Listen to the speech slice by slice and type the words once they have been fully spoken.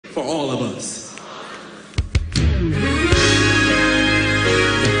for all of us.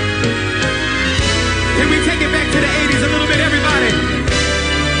 Can we take it back to the 80s a little bit, everybody?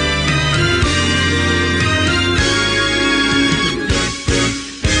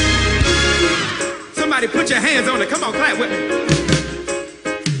 Somebody put your hands on it. Come on, clap with me.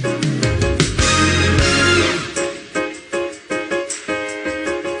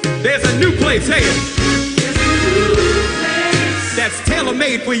 There's a new place, say it. There's a new place that's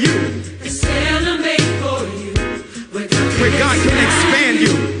tailor-made for you. It's tailor-made for you. Where God can expand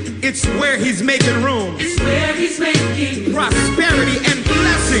you. It's where He's making room. It's where He's making prosperity and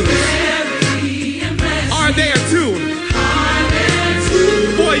blessings. Prosperity and blessings are there too. Are there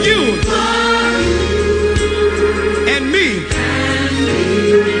too for you. And me.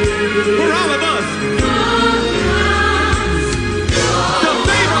 For all of us. The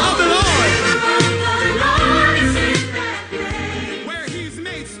favor of the Lord. Is in that place. Where He's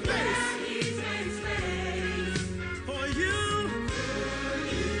made space. For you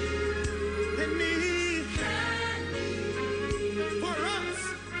and me. For us.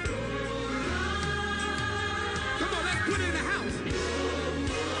 Come on, let's put it in the house.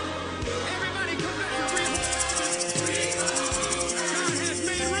 Everybody come back to God has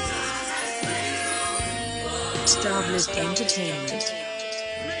made room. Starbless Entertainment.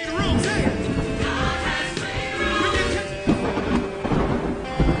 Made room, say it.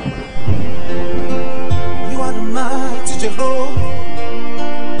 You are the mighty Jehovah,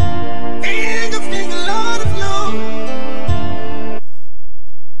 King of kings, Lord of lords.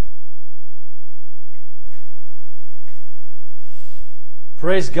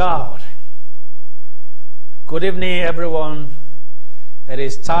 Praise God. Good evening, everyone. It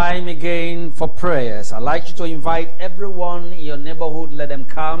is time again for prayers. I'd like you to invite everyone in your neighborhood, let them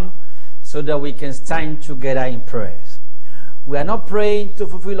come so that we can stand together in prayers. We are not praying to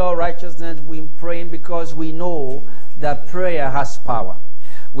fulfill all righteousness. We're praying because we know that prayer has power.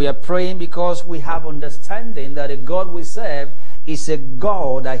 We are praying because we have understanding that the God we serve is a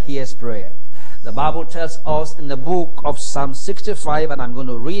God that hears prayer. The Bible tells us in the book of Psalm 65, and I'm going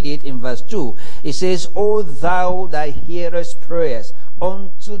to read it in verse 2. It says, O thou that hearest prayers,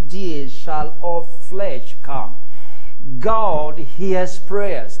 unto thee shall all flesh come. God hears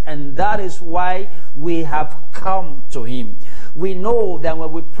prayers, and that is why we have come to Him. We know that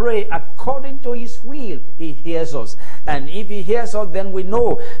when we pray according to His will, He hears us. And if He hears us, then we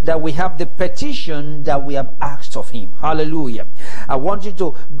know that we have the petition that we have asked of Him. Hallelujah. I want you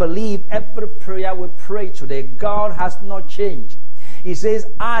to believe every prayer we pray today, God has not changed. He says,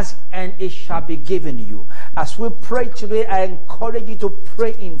 ask and it shall be given you. As we pray today, I encourage you to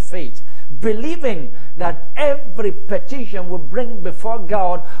pray in faith, believing that every petition we bring before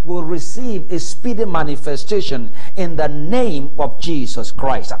God will receive a speedy manifestation in the name of Jesus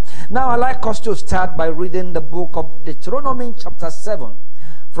Christ. Now I'd like us to start by reading the book of Deuteronomy chapter 7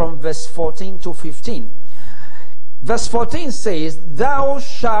 from verse 14 to 15. Verse 14 says, thou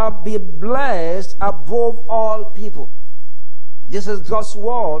shalt be blessed above all people. This is God's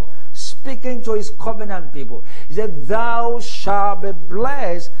word speaking to His covenant people. He said, thou shalt be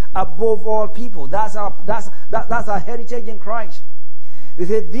blessed above all people. That's our heritage in Christ. He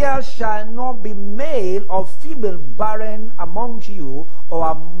said, there shall not be male or female barren among you or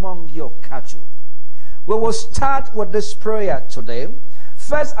among your cattle. We will start with this prayer today.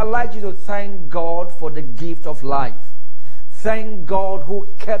 First, I'd like you to thank God for the gift of life. Thank God who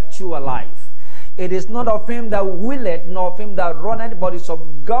kept you alive. It is not of Him that willeth, nor of him that runneth, but it's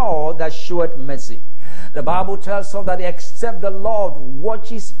of God that showeth mercy. The Bible tells us that except the Lord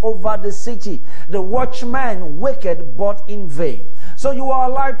watches over the city, the watchman waketh but in vain. So you are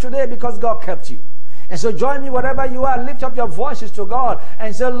alive today because God kept you. And so join me wherever you are, lift up your voices to God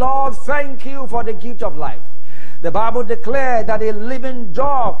and say, Lord, thank you for the gift of life. The Bible declared that a living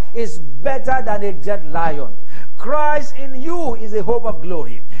dog is better than a dead lion. Christ in you is the hope of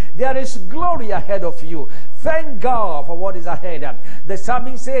glory. There is glory ahead of you. Thank God for what is ahead. The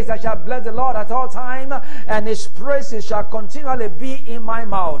psalmist says, I shall bless the Lord at all times, and His praises shall continually be in my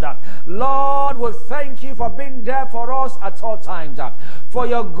mouth. Lord, we thank you for being there for us at all times. For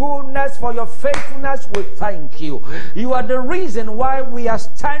your goodness, for your faithfulness, we thank you. You are the reason why we are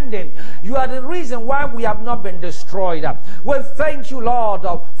standing. You are the reason why we have not been destroyed. We thank you, Lord,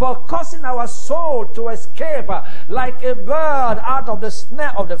 for causing our soul to escape like a bird out of the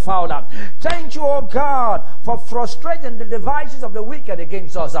snare of the fowler. Thank you, O God, for frustrating the devices of the wicked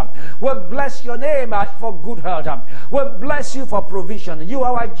against us. We bless your name for good health. We bless you for provision. You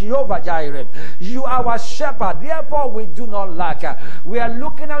are our Jehovah Jireh. You are our shepherd. Therefore, we do not lack. We are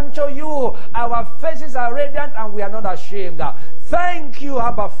looking unto you. Our faces are radiant and we are not ashamed. Thank you,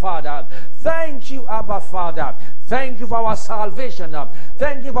 Abba Father. Thank you, Abba Father. Thank you for our salvation.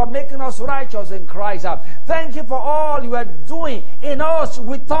 Thank you for making us righteous in Christ. Thank you for all you are doing in us,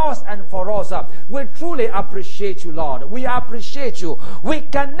 with us, and for us. We truly appreciate you, Lord. We appreciate you. We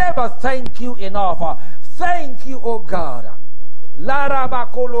can never thank you enough. Thank you, O God.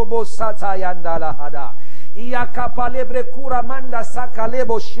 Larabakolobo satayandala hada. Iakapalebre kura manda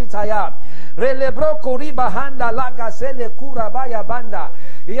sakalebo shitaya. Relebro koriba handa laga sele kura baya banda.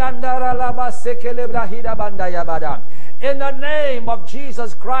 Yandara laba sekelebra hida banda yabada. In the name of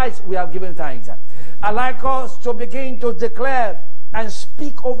Jesus Christ, we have given thanks. I'd like us to begin to declare and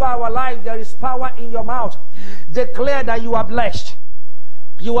speak over our life. There is power in your mouth. Declare that you are blessed.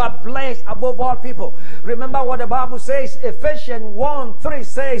 You are blessed above all people. Remember what the Bible says. Ephesians 1:3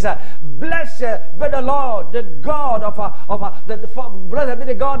 says, "Blessed be the Lord, the God blessed be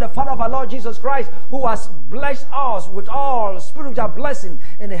the God, the Father of our Lord Jesus Christ, who has blessed us with all spiritual blessing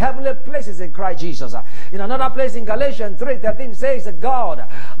in the heavenly places in Christ Jesus." In another place in Galatians 3:13 says that God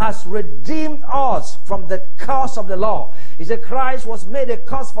has redeemed us from the curse of the law. He said Christ was made a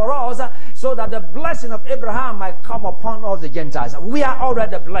curse for us so that the blessing of Abraham might come upon all the Gentiles. We are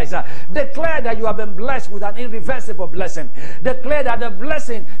already blessed. Declare that you have been blessed with an irreversible blessing. Declare that the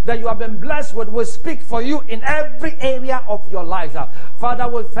blessing that you have been blessed with will speak for you in every area of your life. Father,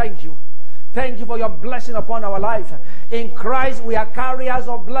 we thank you. Thank you for your blessing upon our life. In Christ, we are carriers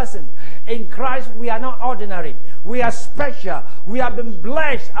of blessing. In Christ, we are not ordinary. We are special. We have been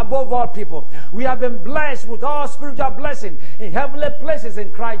blessed above all people. We have been blessed with all spiritual blessing in heavenly places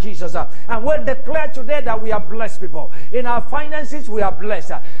in Christ Jesus. And we declare today that we are blessed people. In our finances, we are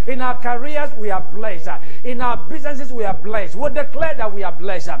blessed. In our careers, we are blessed. In our businesses, we are blessed. We declare that we are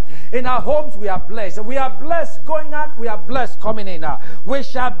blessed. In our homes, we are blessed. We are blessed going out. We are blessed coming in. We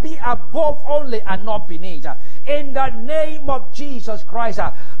shall be above only and not beneath. In the name of Jesus Christ.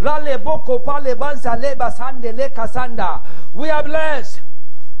 We are blessed.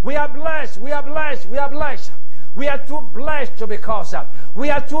 We are blessed. We are blessed. We are blessed. We are too blessed to be cursed.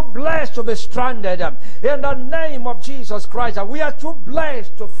 We are too blessed to be stranded. In the name of Jesus Christ. We are too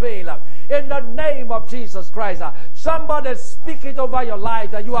blessed to fail. In the name of Jesus Christ. Somebody speak it over your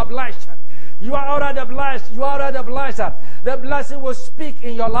life that you are blessed. You are already blessed. You are already blessed. The blessing will speak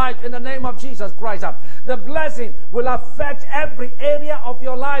in your life in the name of Jesus Christ. The blessing will affect every area of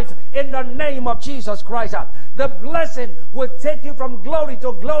your life in the name of Jesus Christ. The blessing will take you from glory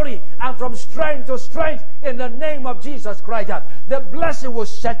to glory and from strength to strength in the name of Jesus Christ. The blessing will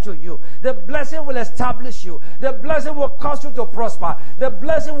settle you. The blessing will establish you. The blessing will cause you to prosper. The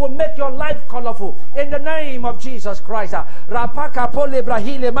blessing will make your life colorful in the name of Jesus Christ.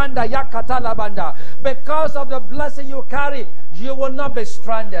 Because of the blessing you carry, you will not be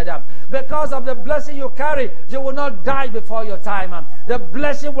stranded. Because of the blessing you carry, you will not die before your time. The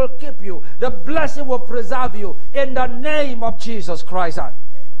blessing will keep you. The blessing will preserve you in the name of Jesus Christ.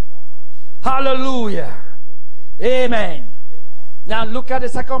 Hallelujah. Amen. Now look at the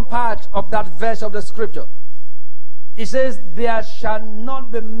second part of that verse of the scripture. It says, "There shall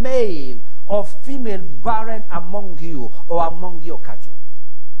not be male or female barren among you or among your cattle."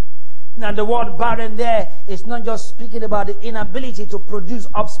 Now the word barren there is not just speaking about the inability to produce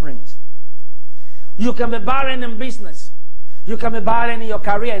offspring. You can be barren in business. You can be barren in your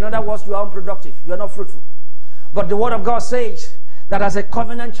career. In other words, you are unproductive. You are not fruitful. But the word of God says that as a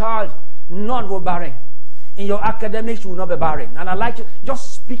covenant child, none will barren. In your academics, you will not be barren. And I like to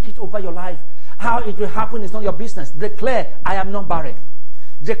just speak it over your life. How it will happen is not your business. Declare, "I am not barren."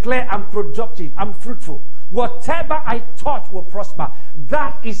 Declare, "I'm productive. I'm fruitful. Whatever I touch will prosper."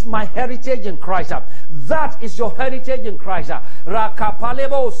 That is my heritage in Christ. That is your heritage in Christ.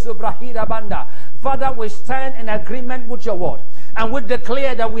 Father, we stand in agreement with your word. And we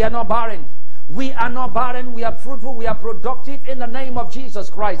declare that we are not barren. We are not barren. We are fruitful. We are productive in the name of Jesus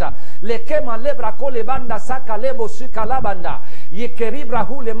Christ. We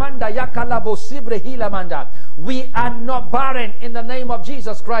are not barren in the name of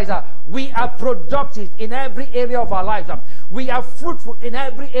Jesus Christ. We are productive in every area of our life. We are fruitful in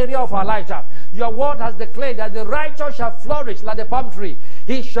every area of our life. Your word has declared that the righteous shall flourish like the palm tree.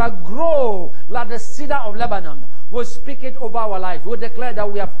 He shall grow like the cedar of Lebanon. We speak it over our life. We declare that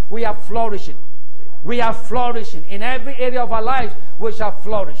we are flourishing. We are flourishing. In every area of our life, we shall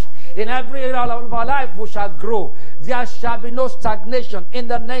flourish. In every area of our life, we shall grow. There shall be no stagnation in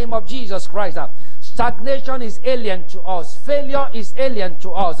the name of Jesus Christ. Stagnation is alien to us. Failure is alien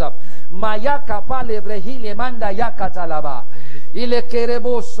to us. Mayaka pale brehile manda yakatalaba. Ile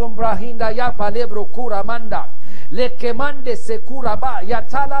kerebo sombrahinda ya palebro kura manda. Lekemande sekuraba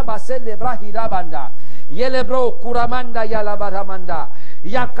yatala baselebra hidabanda. Yelebro kuramanda yalabaramanda.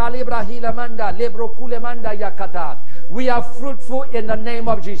 Yakalibra hilamanda lebro kulemanda yakata. We are fruitful in the name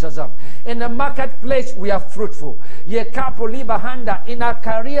of Jesus. In the marketplace, we are fruitful. Yekapolibahanda. In our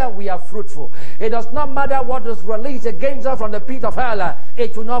career, we are fruitful. It does not matter what is released against us from the pit of hell.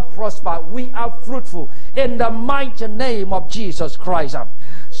 It will not prosper. We are fruitful in the mighty name of Jesus Christ.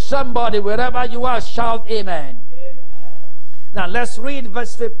 Somebody, wherever you are, shout amen. Now let's read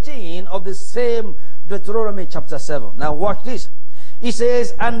verse 15 of the same Deuteronomy chapter 7. Now watch this. He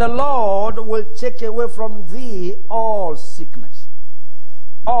says, and the Lord will take away from thee all sickness.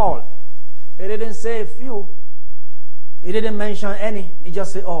 All. He didn't say a few. He didn't mention any. He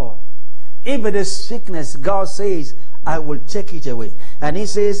just said all. If it is sickness, God says, I will take it away. And he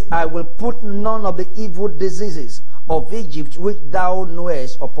says, I will put none of the evil diseases of Egypt which thou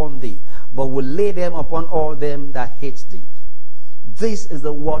knowest upon thee, but will lay them upon all them that hate thee. This is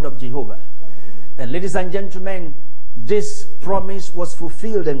the word of Jehovah. And ladies and gentlemen, this promise was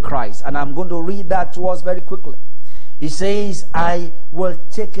fulfilled in Christ. And I'm going to read that to us very quickly. He says, I will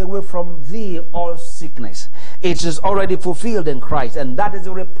take away from thee all sickness. It is already fulfilled in Christ. And that is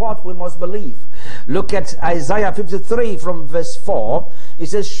the report we must believe. Look at Isaiah 53 from verse 4. It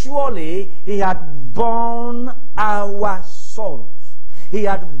says, surely he had borne our sorrows. He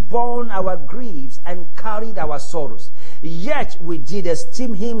had borne our griefs and carried our sorrows. Yet we did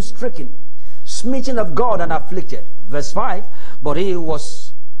esteem him stricken, smitten of God and afflicted. Verse 5, but he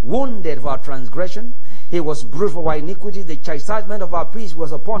was wounded for our transgression, he was bruised for our iniquity, the chastisement of our peace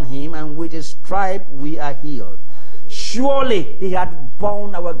was upon him, and with his stripe we are healed. Surely he had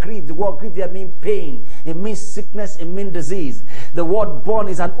borne our grief. The word grief there means pain. It means sickness. It means disease. The word borne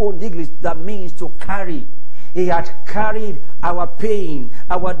is an old English that means to carry. He had carried our pain,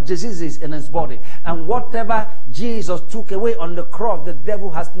 our diseases in his body. And whatever Jesus took away on the cross, the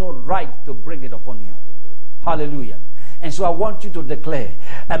devil has no right to bring it upon you. Hallelujah. And so I want you to declare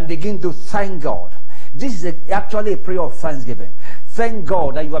and begin to thank God. This is actually a prayer of thanksgiving. Thank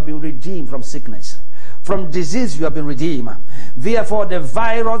God that you have been redeemed from sickness. From disease you have been redeemed. Therefore the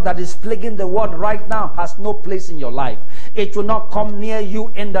virus that is plaguing the world right now has no place in your life. It will not come near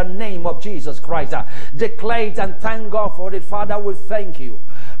you in the name of Jesus Christ. Declare it and thank God for it. Father, we thank you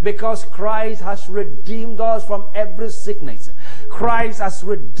because Christ has redeemed us from every sickness. Christ has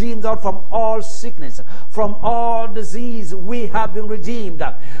redeemed us from all sickness, from all disease. We have been redeemed.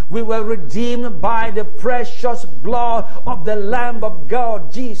 We were redeemed by the precious blood of the Lamb of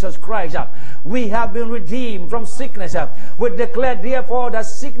God, Jesus Christ. We have been redeemed from sickness. We declare therefore that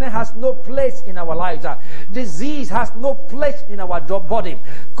sickness has no place in our lives. Disease has no place in our body.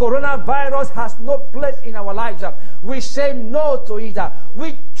 Coronavirus has no place in our lives. We say no to it.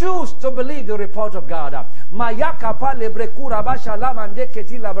 We choose to believe the report of God.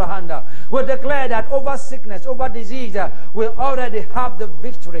 We declare that over sickness, over disease, we already have the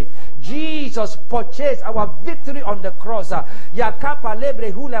victory. Jesus purchased our victory on the cross. So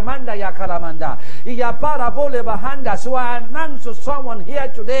I announce to someone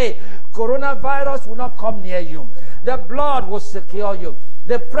here today, coronavirus will not come near you. The blood will secure you.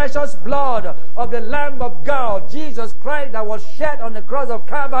 The precious blood of the Lamb of God, Jesus Christ, that was shed on the cross of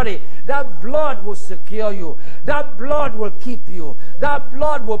Calvary, that blood will secure you. That blood will keep you. That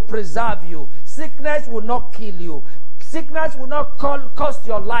blood will preserve you. Sickness will not kill you. Sickness will not cost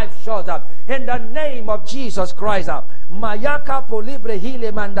your life short. In the name of Jesus Christ. Mayaka polibre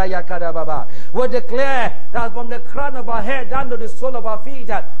hile manda yakadababa. We declare that from the crown of our head down to the sole of our feet,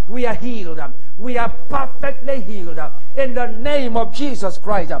 we are healed. We are perfectly healed. In the name of Jesus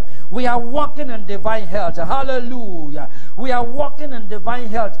Christ. We are walking in divine health. Hallelujah. We are walking in divine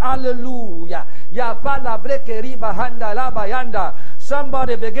health. Hallelujah.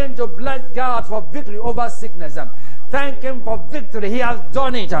 Somebody begin to bless God for victory over sickness. Thank him for victory. He has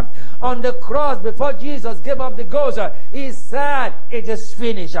done it. On the cross, before Jesus gave up the ghost, he said, it is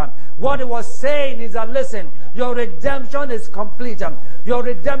finished. What he was saying is that, listen, your redemption is complete. Your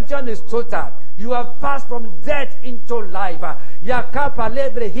redemption is total. You have passed from death into life.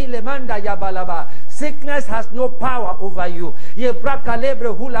 Sickness has no power over you.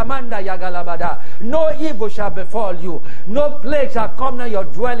 No evil shall befall you. No plague shall come near your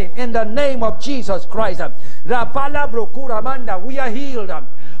dwelling. In the name of Jesus Christ. We are healed.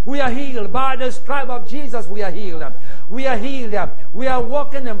 We are healed. By the stripe of Jesus, we are healed. We are healed. We are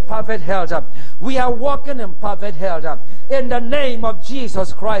walking in perfect health. We are walking in perfect health. In the name of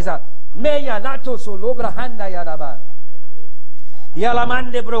Jesus Christ. Meya nato solobra handa yaraba.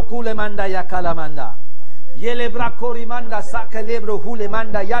 Yalamande brokule manda yakalamanda. Yele brakori manda sakelebro hule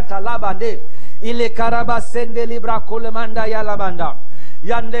manda yata labande. Ile karaba sende libra kolemanda yalabanda.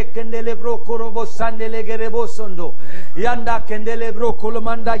 Yande kendele bro korobo sandele gerebo sondo. Yanda kendele bro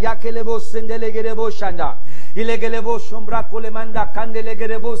kolomanda yakelebo sendele gerebo shanda. Ilegelebo shombra kolemanda kandele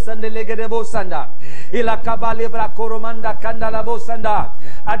gerebo sandele gerebo sanda. Ila kabale bra koromanda kandalabo sanda.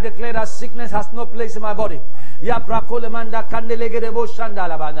 I declare that sickness has no place in my body. Ya bra kolemanda kandele gerebo shanda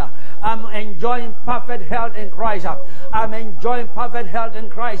labanda. I'm enjoying perfect health in Christ. I'm enjoying perfect health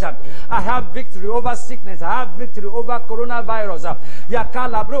in Christ. I have victory over sickness. I have victory over coronavirus.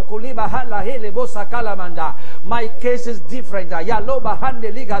 My case is different.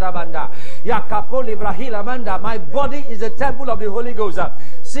 My body is the temple of the Holy Ghost.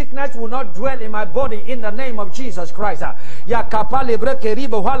 Sickness will not dwell in my body in the name of Jesus Christ.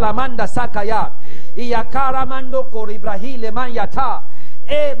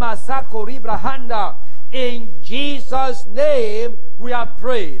 In Jesus' name we have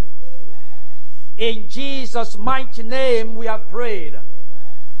prayed. In Jesus' mighty name we have prayed.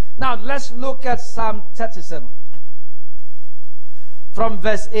 Now let's look at Psalm 37 from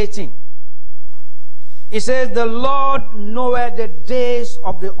verse 18. It says, the Lord knoweth the days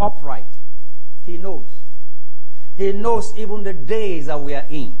of the upright. He knows. He knows even the days that we are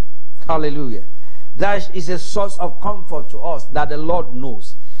in. Hallelujah. That is a source of comfort to us, that the Lord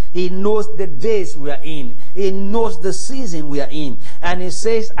knows. He knows the days we are in. He knows the season we are in. And he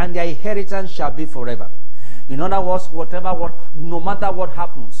says, and their inheritance shall be forever. In other words, no matter what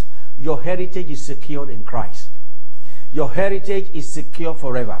happens, your heritage is secured in Christ. Your heritage is secure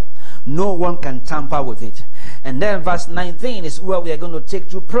forever. No one can tamper with it. And then verse 19 is where we are going to take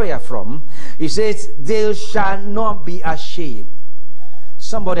to prayer from. It says, they shall not be ashamed.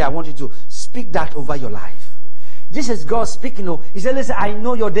 Somebody, I want you to speak that over your life. This is God speaking. He said, listen, I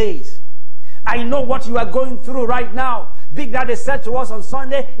know your days. I know what you are going through right now. Big Daddy said to us on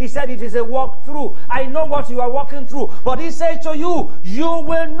Sunday, he said it is a walk through. I know what you are walking through. But he said to you, you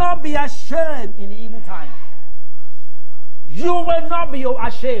will not be ashamed in evil time. You will not be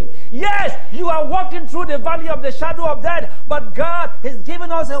ashamed. Yes, you are walking through the valley of the shadow of death, but God has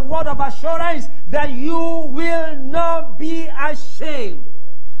given us a word of assurance that you will not be ashamed.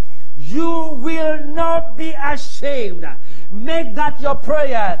 You will not be ashamed. Make that your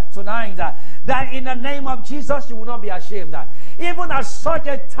prayer tonight, that in the name of Jesus you will not be ashamed. Even at such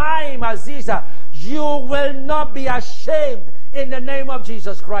a time as this, you will not be ashamed in the name of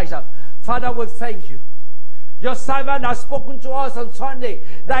Jesus Christ. Father, we thank you. Your servant has spoken to us on Sunday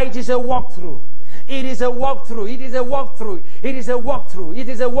that it is a walkthrough. It is a walkthrough. It is a walkthrough. It is a walkthrough. It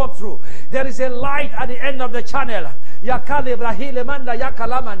is a walkthrough. There is a light at the end of the channel.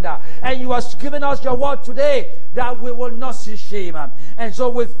 And you are giving us your word today that we will not see shame. And so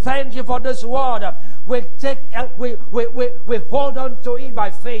we thank you for this word. We hold on to it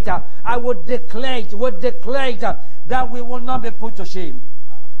by faith. I would declare that we will not be put to shame.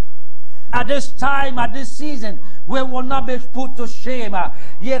 At this time, at this season, we will not be put to shame. I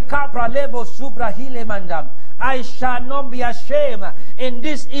shall not be ashamed in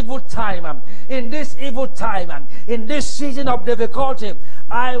this evil time. In this evil time, in this season of difficulty,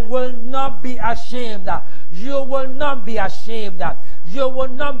 I will not be ashamed. You will not be ashamed. You will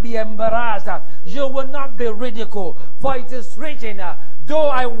not be embarrassed. You will not be ridiculed. For it is written, though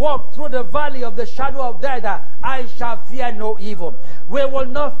I walk through the valley of the shadow of death, I shall fear no evil. We will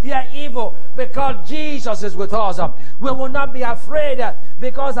not fear evil because Jesus is with us. We will not be afraid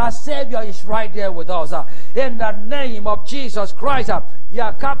because our Savior is right there with us. In the name of Jesus Christ, we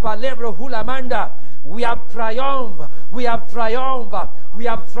have triumphed. We have triumphed. We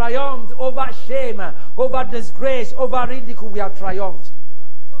have triumphed over shame, over disgrace, over ridicule. We have triumphed.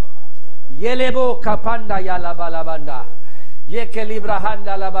 Yelebo kapanda yalabalabanda.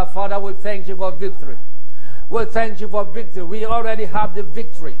 Father, we thank you for victory. We thank you for victory. We already have the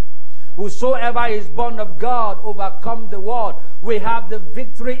victory. Whosoever is born of God overcome the world. We have the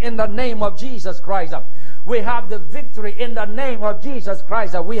victory in the name of Jesus Christ. We have the victory in the name of Jesus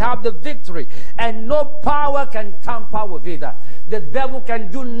Christ. We have the victory, and no power can tamper with it. The devil can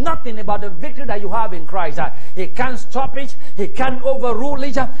do nothing about the victory that you have in Christ. He can't stop it. He can't overrule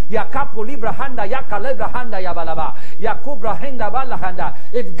it.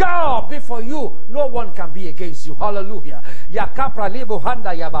 If God be for you, no one can be against you. Hallelujah.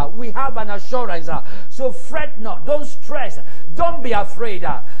 We have an assurance. So fret not. Don't stress. Don't be afraid.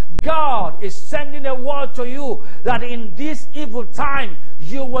 God is sending a word to you that in this evil time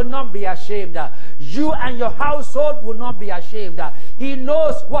you will not be ashamed. You and your household will not be ashamed. He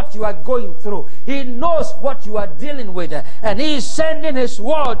knows what you are going through. He knows what you are dealing with, and He is sending His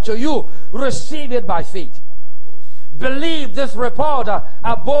word to you. Receive it by faith. Believe this report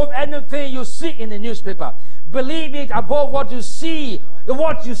above anything you see in the newspaper. Believe it above what you see in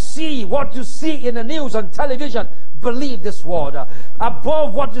the news on television. Believe this word.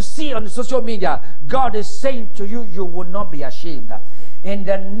 Above what you see on the social media, God is saying to you, you will not be ashamed. In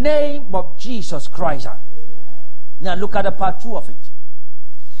the name of Jesus Christ. Now look at the part 2 of it.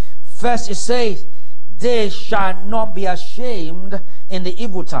 First it says, they shall not be ashamed in the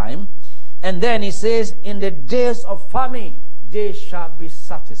evil time. And then it says, in the days of famine, they shall be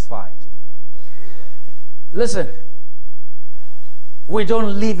satisfied. Listen, we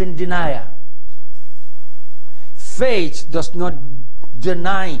don't live in denial. Faith does not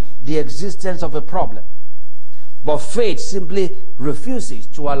deny the existence of a problem. But faith simply refuses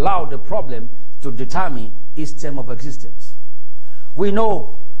to allow the problem to determine its term of existence. We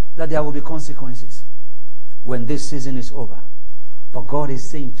know that there will be consequences when this season is over. But God is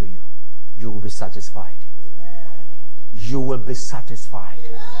saying to you, you will be satisfied. You will be satisfied.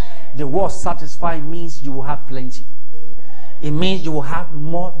 The word satisfied means you will have plenty. It means you will have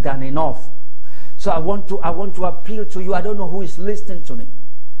more than enough. So I want to appeal to you. I don't know who is listening to me.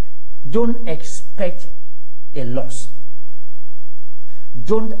 Don't expect a loss.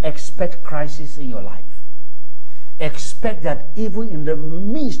 Don't expect crisis in your life. Expect that even in the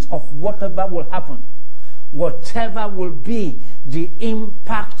midst of whatever will happen, whatever will be the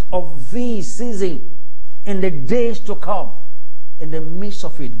impact of this season in the days to come, in the midst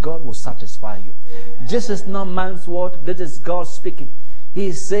of it, God will satisfy you. This is not man's word. This is God speaking.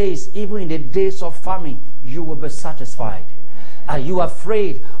 He says, even in the days of famine, you will be satisfied. Are you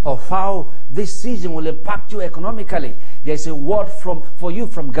afraid of how this season will impact you economically? There's a word for you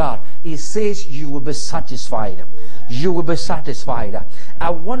from God. He says you will be satisfied. You will be satisfied. I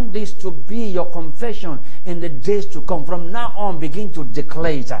want this to be your confession in the days to come. From now on, begin to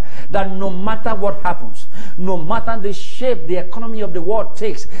declare that no matter what happens, no matter the shape the economy of the world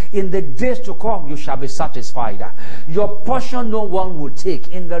takes, in the days to come, you shall be satisfied. Your portion no one will take.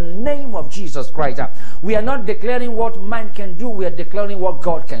 In the name of Jesus Christ. We are not declaring what man can do. We are declaring what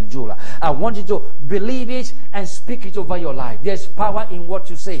God can do. I want you to believe it and speak it over your life. There's power in what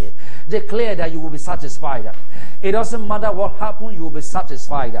you say. Declare that you will be satisfied. It doesn't matter what happens, you will be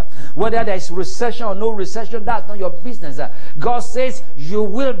satisfied. Whether there is recession or no recession, that's not your business. God says you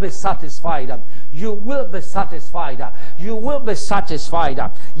will be satisfied. You will be satisfied. You will be satisfied.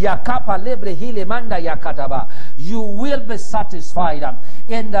 Yakapa lebre hile manda yakataba. You will be satisfied.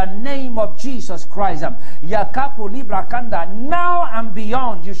 In the name of Jesus Christ. Yakapo libra kanda. Now and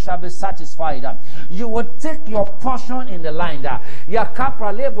beyond, you shall be satisfied. You will take your portion in the line.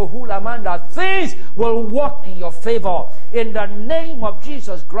 Yakapa lebo hula manda. Things will work in your favor. In the name of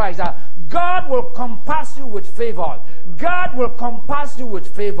Jesus Christ. God will compass you with favor. God will compass you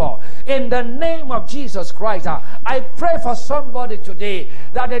with favor. In the name of Jesus Christ. I pray for somebody today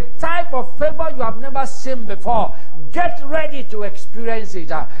that the type of favor you have never seen before, get ready to experience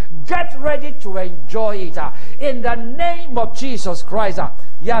it. Get ready to enjoy it. In the name of Jesus Christ.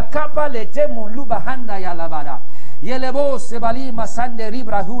 Yakapa lete muluba handa yalabada. Yelebo sebali masande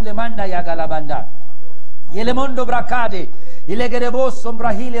ribra hule manda yagalabanda. Yelemondo brakade. Ilegerebo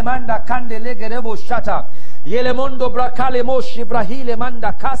sombrahile manda kande legerebo shata. Yelemondo brakale moshi brahile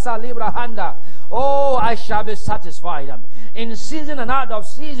manda kasa libra handa. Oh, I shall be satisfied. In season and out of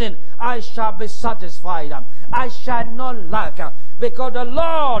season, I shall be satisfied. I shall not lack, because the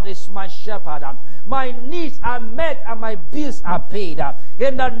Lord is my shepherd. My needs are met and my bills are paid.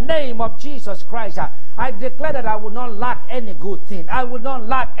 In the name of Jesus Christ, I declare that I will not lack any good thing. I will not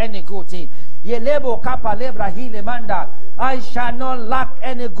lack any good thing. Yelebo kapa lebra hile manda. I shall not lack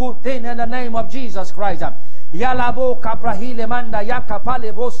any good thing in the name of Jesus Christ. Yalabo kapra hile manda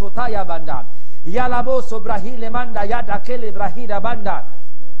yakapale bo sotaya banda. Yalabo sobrahile manda yadakele brahida banda.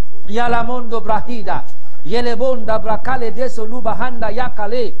 Yalamondo brahida. Yelebonda brakale deso luba handa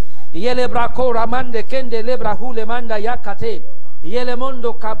yakale. Yelebrako ramande kende lebrahule manda yakate.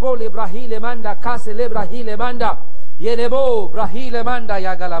 Yelemondo kapole brahile manda kase lebrahile manda. Yelebo brahile manda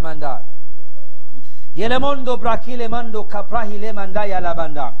yagalamanda. Yelemondo brakile mando kaprahile manda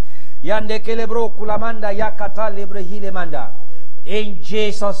yalabanda. Yande kelebro kulamanda yakata lebrahile manda. In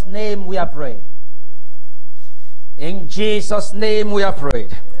Jesus' name we are prayed. In Jesus' name we are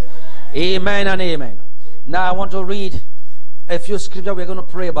prayed. Amen and amen. Now I want to read a few scriptures. We're going to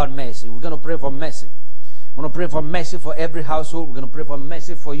pray about mercy. We're going to pray for mercy. We're going to pray for mercy for every household. We're going to pray for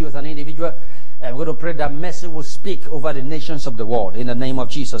mercy for you as an individual. And we're going to pray that mercy will speak over the nations of the world in the name of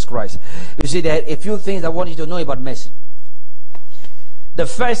Jesus Christ. You see, there are a few things I want you to know about mercy. The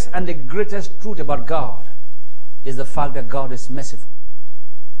first and the greatest truth about God is the fact that God is merciful.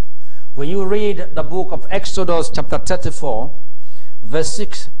 When you read the book of Exodus chapter 34, verse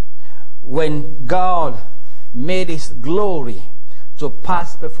 6, when God made his glory to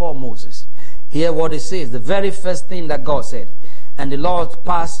pass before Moses, hear what it says. The very first thing that God said, and the Lord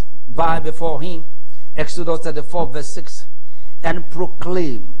passed by before him, Exodus 34 verse 6, and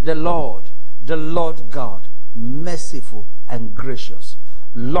proclaimed the Lord God, merciful and gracious,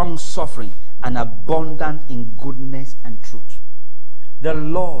 long-suffering and abundant in goodness and truth. The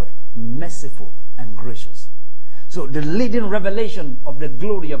Lord, merciful and gracious. So the leading revelation of the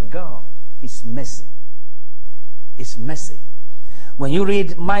glory of God is mercy. It's mercy. When you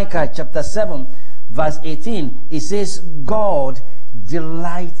read Micah chapter 7 verse 18, it says God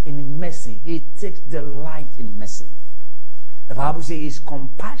delights in mercy. He takes delight in mercy. The Bible says his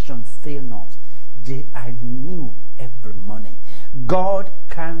compassion fail not. They are new every morning. God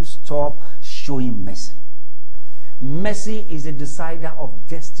can't stop showing mercy. Mercy is a decider of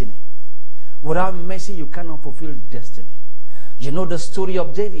destiny. Without mercy, you cannot fulfill destiny. You know the story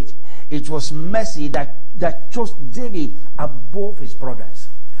of David. It was mercy that chose David above his brothers.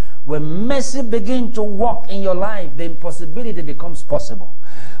 When mercy begins to walk in your life, the impossibility becomes possible.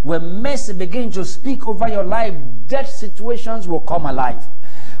 When mercy begins to speak over your life, dead situations will come alive.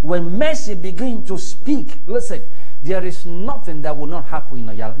 When mercy begins to speak, listen, there is nothing that will not happen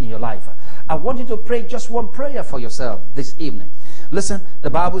in your life. I want you to pray just one prayer for yourself this evening. Listen, the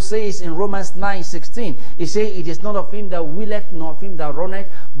Bible says in Romans 9:16, it says, it is not of him that willeth, nor of him that runneth,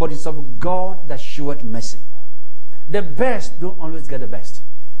 but it's of God that sheweth mercy. The best don't always get the best.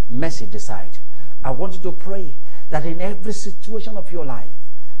 Mercy decide. I want you to pray that in every situation of your life,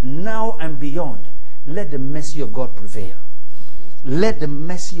 now and beyond, let the mercy of God prevail. Let the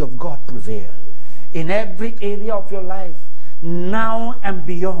mercy of God prevail. In every area of your life, now and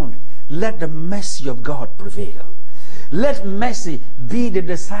beyond, let the mercy of God prevail. Let mercy be the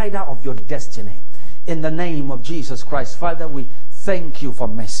decider of your destiny. In the name of Jesus Christ, Father, we thank you for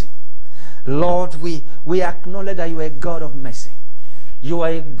mercy. Lord, we acknowledge that you are a God of mercy. You are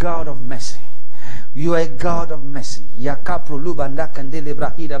a God of mercy. You are a God of mercy.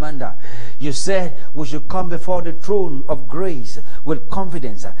 You said we should come before the throne of grace with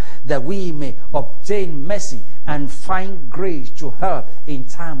confidence that we may obtain mercy and find grace to help in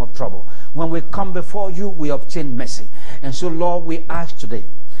time of trouble. When we come before you, we obtain mercy. And so, Lord, we ask today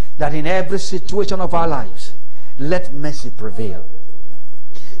that in every situation of our lives, let mercy prevail.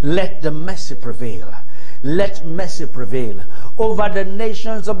 Let the mercy prevail. Let mercy prevail over the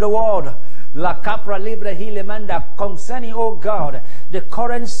nations of the world. La capra libre hilemanda, concerning, oh God, the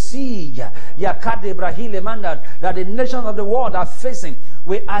current siege yakadebra hilemanda that the nations of the world are facing.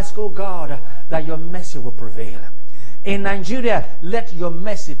 We ask, oh God, that your mercy will prevail. In Nigeria, let your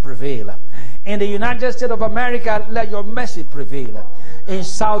mercy prevail. In the United States of America, let your mercy prevail. In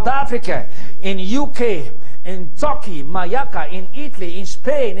South Africa, in UK, in Turkey, Mayaka, in Italy, in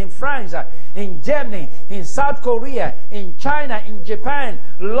Spain, in France, in Germany, in South Korea, in China, in Japan,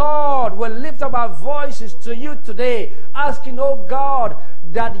 Lord, we lift up our voices to you today, asking, oh God,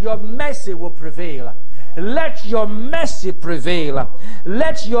 that your mercy will prevail. Let your mercy prevail.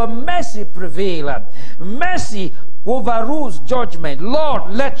 Let your mercy prevail. Mercy overrules judgment.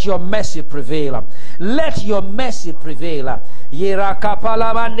 Lord, let your mercy prevail. Let your mercy prevail. Let mercy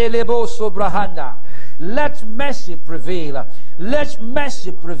prevail. Let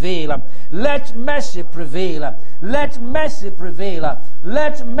mercy prevail. Let mercy prevail. Let mercy prevail.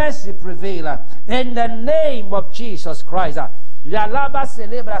 Let mercy prevail. In the name of Jesus Christ. Yalaba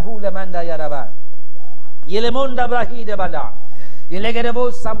celebra hulemanda yaraba. Yelemunda brahide banda.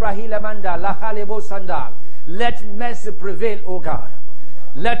 Ilegerebo sambrahile manda lahalebo sanda. Let mercy prevail, O God.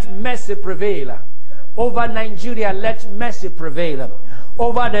 Let mercy prevail. Over Nigeria, let mercy prevail.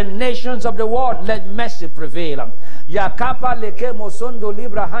 Over the nations of the world, let mercy prevail. Yakapa leke mosondo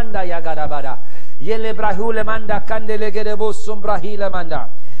libra handa yagadabada. Yelebrahule manda kandelegerebo sombrahile manda.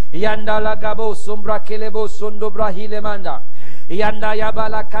 Yanda lagabo sombra kelebo sondo brahile manda. Yanda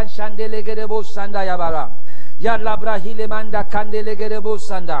yabala kanshandelegerebo sanda yabala. Yalla brahile manda kandelegerebo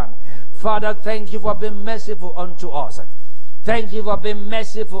sanda. Father, thank you for being merciful unto us. Thank you for being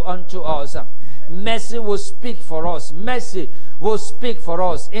merciful unto us. Mercy will speak for us. Mercy will speak for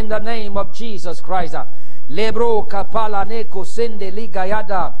us in the name of Jesus Christ. Lebro kapala neko sende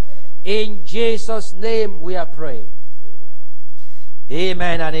ligayada. In Jesus' name we are praying.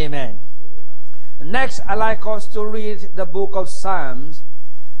 Amen and amen. Next, I'd like us to read the book of Psalms,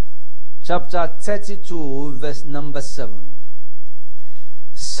 chapter 32, verse number 7.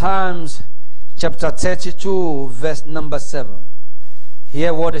 Psalms chapter 32, verse number 7.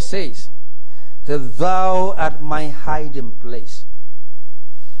 Hear what it says. That thou art my hiding place.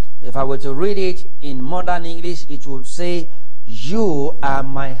 If I were to read it in modern English, it would say, you are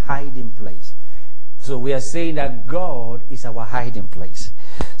my hiding place. So we are saying that God is our hiding place.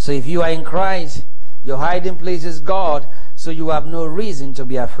 So if you are in Christ, your hiding place is God, so you have no reason to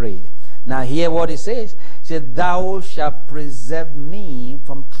be afraid. Now hear what it says. It says, thou shalt preserve me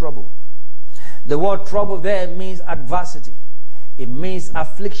from trouble. The word trouble there means adversity. It means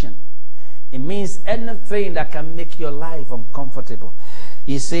affliction. It means anything that can make your life uncomfortable.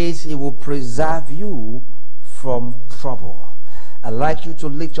 He says he will preserve you from trouble. I'd like you to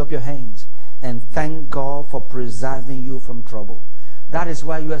lift up your hands and thank God for preserving you from trouble. That is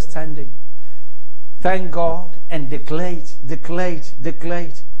why you are standing. Thank God and declare it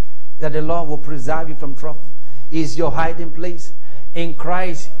that the Lord will preserve you from trouble. He is your hiding place. In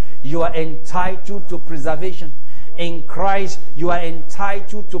Christ, you are entitled to preservation. In Christ, you are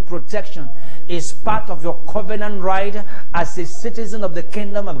entitled to protection. It's part of your covenant right as a citizen of the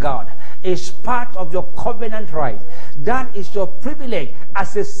kingdom of God. It's part of your covenant right. That is your privilege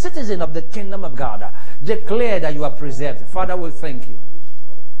as a citizen of the kingdom of God. Declare that you are preserved. Father, we thank you.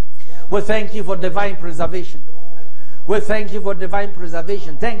 We thank you for divine preservation. We thank you for divine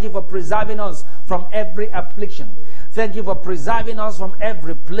preservation. Thank you for preserving us from every affliction. Thank you for preserving us from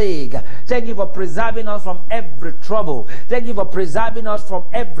every plague. Thank you for preserving us from every trouble. Thank you for preserving us from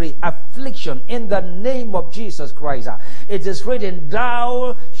every affliction in the name of Jesus Christ. It is written,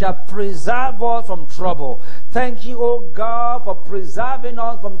 thou shalt preserve us from trouble. Thank you, O God, for preserving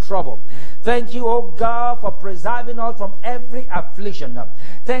us from trouble. Thank you, O God, for preserving us from every affliction.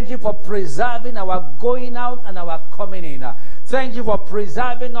 Thank you for preserving our going out and our coming in. Thank you for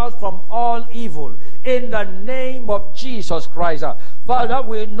preserving us from all evil. In the name of Jesus Christ. Father,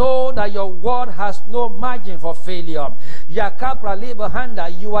 we know that your word has no margin for failure. Yakapra Libahanda,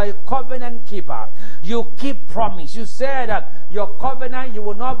 you are a covenant keeper. You keep promise. You said that your covenant you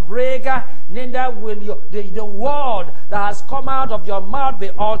will not break, neither will the word that has come out of your mouth be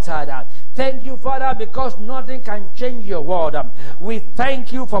altered. Thank you, Father, because nothing can change your word. We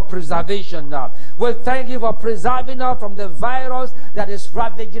thank you for preservation. We thank you for preserving us from the virus that is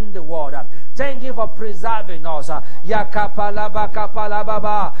ravaging the world. Thank you for preserving us.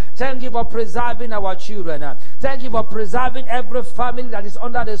 Thank you for preserving our children. Thank you for preserving every family that is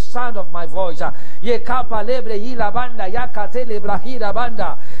under the sound of my voice.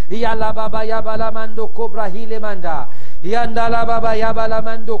 Yandala baba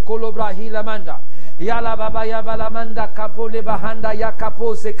yabalamando kolobra hilamanda. Yala baba yabalamanda kapole bahanda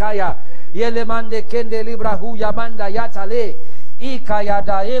yakapo sekaya. Yelemande kende libra hu yamanda yatale. Ika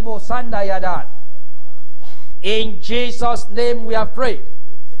yada ebo sanda yada. In Jesus' name we have prayed.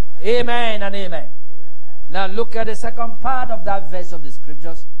 Amen and amen. Now look at the second part of that verse of the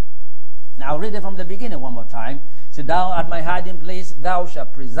scriptures. Now read it from the beginning one more time. Say, thou art my hiding place, thou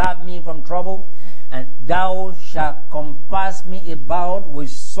shalt preserve me from trouble, and thou shalt compass me about with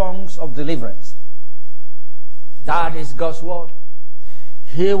songs of deliverance. That is God's word.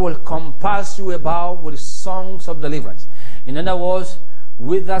 He will compass you about with songs of deliverance. In other words,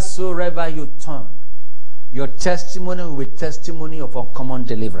 whithersoever you turn, your testimony will be testimony of uncommon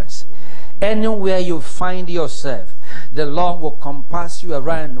deliverance. Anywhere you find yourself, the Lord will compass you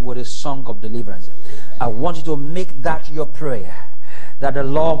around with a song of deliverance. I want you to make that your prayer, that the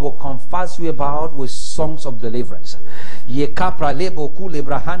Lord will compass you about with songs of deliverance.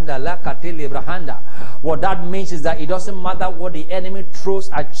 What that means is that it doesn't matter what the enemy throws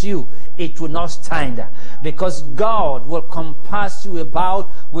at you, it will not stand, because God will compass you about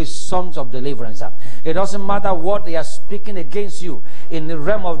with songs of deliverance. It doesn't matter what they are speaking against you in the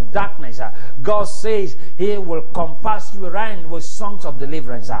realm of darkness. God says he will compass you around with songs of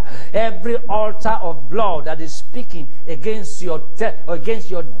deliverance. Every altar of blood that is speaking against your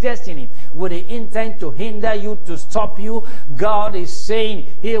destiny with the intent to hinder you, to stop you, God is saying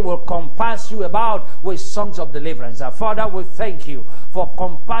he will compass you about with songs of deliverance. Father, we thank you for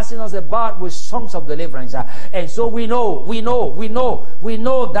compassing us about with songs of deliverance. And so we know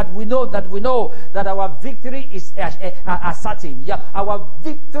that our victory is certain. Yeah, our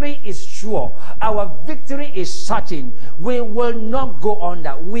victory is sure. Our victory is certain. We will not go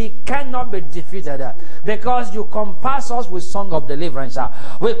under. We cannot be defeated because you compass us with song of deliverance.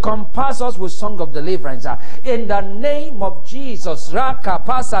 We compass us with song of deliverance. In the name of Jesus. Raka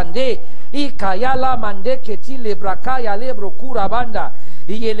pasande ikayala mande ketile brakaya lebro kurabanda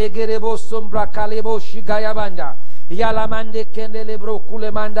iyelegerebo sombra kalebo shigaya banda yalamande kendelebro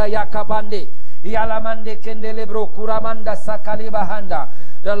kulemanda yakabande yalamande kendelebro kuramanda sakalibahanda.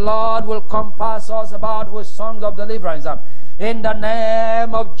 The Lord will compass us about with songs of deliverance in the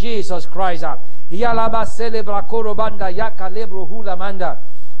name of Jesus Christ. Yalaba celebra korobanda yakalebro hulamanda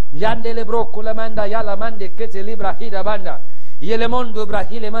Yandele brokula manda yala mande kete libra hida banda. Yelemondo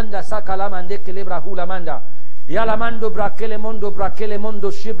brahile manda sakala mande kelebra hula manda. Yalamando brakele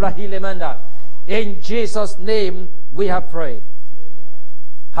mondo shibrahile manda. In Jesus' name we have prayed.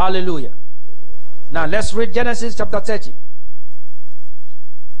 Hallelujah. Now let's read Genesis chapter 30.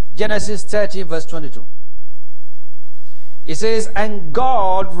 Genesis 30 verse 22. It says, and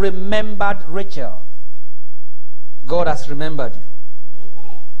God remembered Rachel. God has remembered you.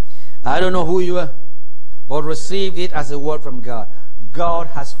 I don't know who you are, but receive it as a word from God. God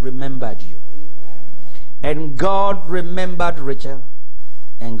has remembered you. And God remembered Rachel,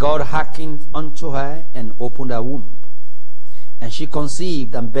 and God hearkened unto her and opened her womb. And she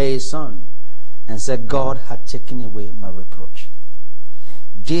conceived and bare a son, and said, God had taken away my reproach.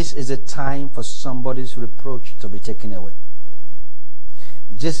 This is a time for somebody's reproach to be taken away.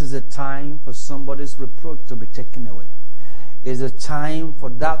 This is a time for somebody's reproach to be taken away. It's a time for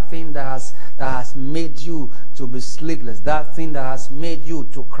that thing that has made you to be sleepless, that thing that has made you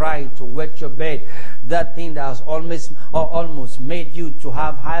to cry, to wet your bed, that thing that has almost made you to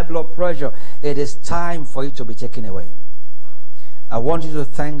have high blood pressure. It is time for it to be taken away. I want you to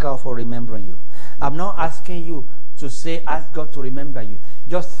thank God for remembering you. I'm not asking you to say, ask God to remember you.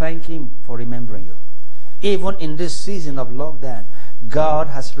 Just thank Him for remembering you. Even in this season of lockdown, God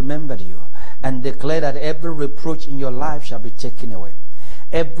has remembered you, and declare that every reproach in your life shall be taken away.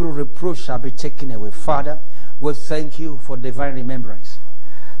 Every reproach shall be taken away. Father, we thank you for divine remembrance.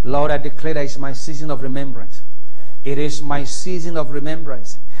 Lord, I declare that it's my season of remembrance. It is my season of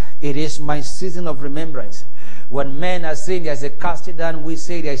remembrance. It is my season of remembrance. When men are saying there's a casting down, we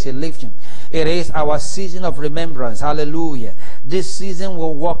say there's a lifting. It is our season of remembrance. Hallelujah. This season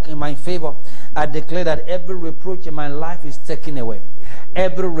will work in my favor. I declare that every reproach in my life is taken away.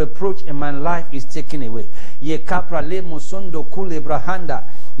 Every reproach in my life is taken away. Ye kapra le musundo kule brahanda.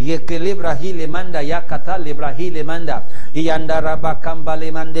 Ye kelebra hile manda yakata lebra hile manda. Yandara bakamba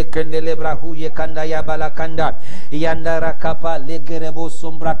le mande kendele brahu ye kanda ya balakanda. Yandara kapa legerebo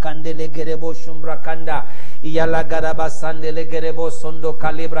sombra kande legerebo sombra kanda. Iyala garaba sande legerebo sondo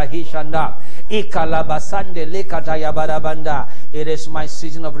kalebra hishanda. Ikalaba sande lekata ya barabanda. It is my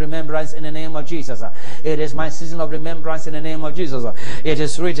season of remembrance in the name of Jesus. It is my season of remembrance in the name of Jesus. It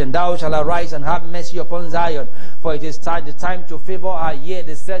is written, thou shalt arise and have mercy upon Zion, for it is the time to favor her. Yea,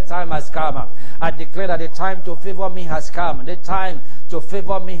 the set time has come. I declare that the time to favor me has come. The time to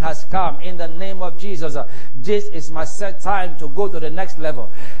favor me has come in the name of Jesus. This is my set time to go to the next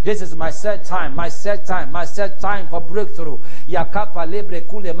level. This is my set time, my set time for breakthrough. Yakapa lebre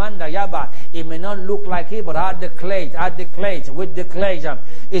kule manda yaba. It may not look like it, but I declare it, we declare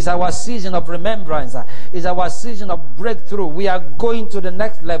it's our season of remembrance. It's our season of breakthrough. We are going to the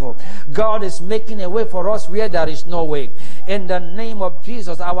next level. God is making a way for us where there is no way. In the name of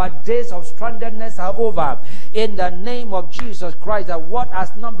Jesus, our days of strandedness are over. In the name of Jesus Christ, what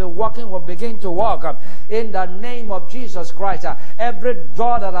has not been working will begin to work. In the name of Jesus Christ, every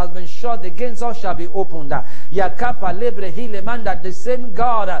door that has been shut against us shall be opened. Yakapa lebre hile manda, the same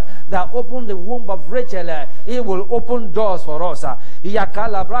God that opened the womb of Rachel, He will open doors for us.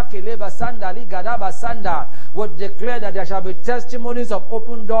 Yakala brake leba sanda ligadaba sanda, would declare that there shall be testimonies of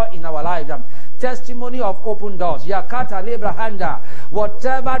open door in our life. Testimony of open doors. Yakata lebra handa.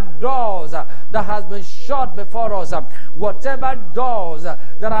 Whatever doors that has been shut before us, whatever doors that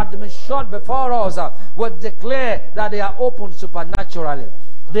have been shut before us, would declare that they are open supernaturally.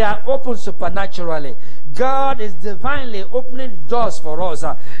 They are open supernaturally. God is divinely opening doors for us.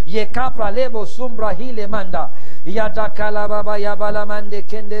 Ye kapra lebo sumbra hile manda. Yada kalababa yabala mande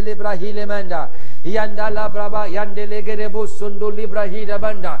kende libra hile manda. Yanda labraba yande legerebo sundu libra hile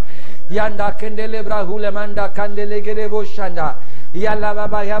manda. Yanda kende libra hule manda kande legerebo shanda. Yalla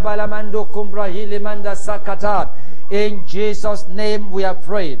baba yabala mando kumbra hile manda sakata. In Jesus' name we are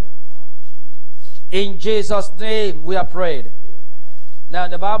prayed. In Jesus' name we are prayed. Now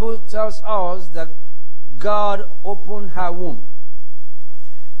the Bible tells us that God opened her womb.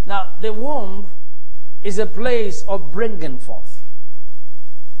 Now the womb is a place of bringing forth.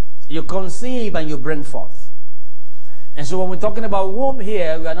 You conceive and you bring forth. And so when we're talking about womb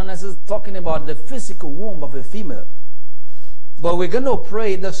here, we are not necessarily talking about the physical womb of a female. But we're going to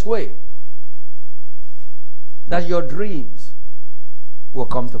pray this way, that your dreams will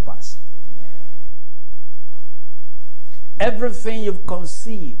come to pass. Everything you've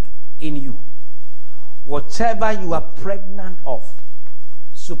conceived in you, whatever you are pregnant of,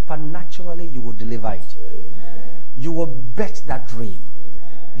 supernaturally you will deliver it. You will bet that dream.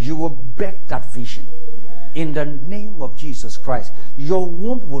 You will bet that vision. In the name of Jesus Christ, your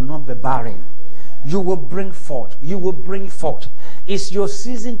womb will not be barren. You will bring forth. You will bring forth. It's your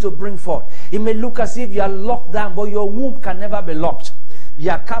season to bring forth. It may look as if you are locked down, but your womb can never be locked.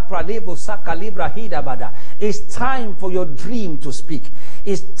 It's time for your dream to speak.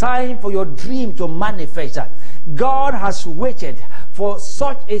 It's time for your dream to manifest. God has waited for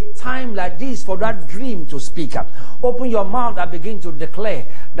such a time like this for that dream to speak. Open your mouth and begin to declare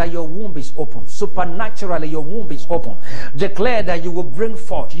that your womb is open. Supernaturally, your womb is open. Declare that you will bring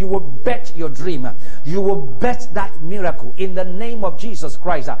forth, you will bet your dream, you will bet that miracle in the name of Jesus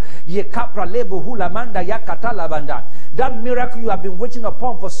Christ. That miracle you have been waiting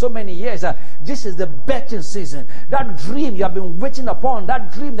upon for so many years, this is the betting season. That dream you have been waiting upon,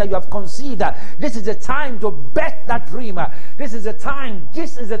 that dream that you have conceived, this is the time to bet that dream. This is the time,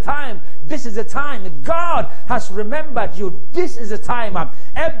 this is the time, this is the time. God has remembered you. This is the time.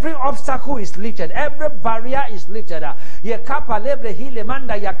 Every obstacle is lifted, every barrier is lifted. Yakapa lebre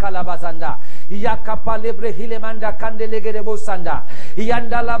hilemanda yakalabazanda. Yakapa lebre hilemanda kandelegedebo sanda.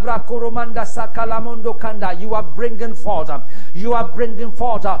 Yanda labra koromanda sakalamondo kanda. You are bringing forth. You are bringing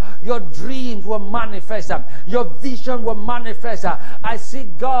forth. Your dreams will manifest. Your vision will manifest. I see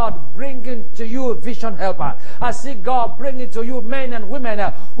God bringing to you a vision helper. I see God bringing to you men and women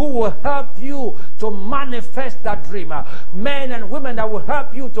who will help you to manifest that dream. Men and women that will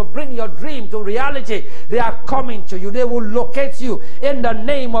help you to bring your dream to reality. They are coming to you. They will locate you in the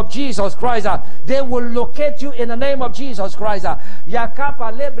name of Jesus Christ. They will locate you in the name of Jesus Christ.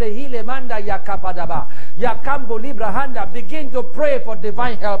 Yakapa lebre hile manda yakapadaba. Yakambo libra handa. Begin to pray for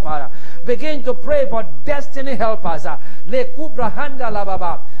divine helper. Begin to pray for destiny helpers. Lekubra handa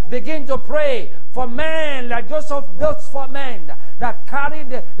lababa. Begin to pray for men like those 4 men that carried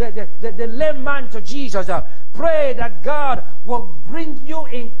the lame man to Jesus. Pray that God will bring you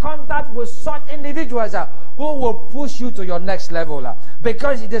in contact with such individuals who will push you to your next level.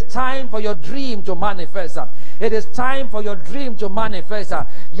 Because it is time for your dream to manifest. It is time for your dream to manifest.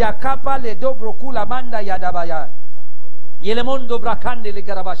 Yakapa le dobrokula manda yadabaya. Yelemondo brakande le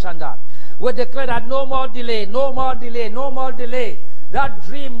garabashanda. We declare that no more delay, no more delay, no more delay. That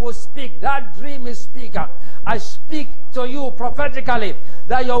dream will speak. That dream is speaker. I speak to you prophetically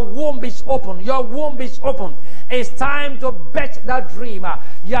that your womb is open. Your womb is open. It's time to bet that dream.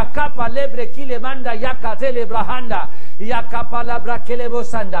 Yakapa lebre kilemanda yakatele brahanda. Yakapa labra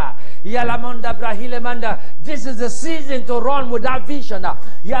kelebosanda. Yalamonda brahilemanda. This is the season to run with that vision.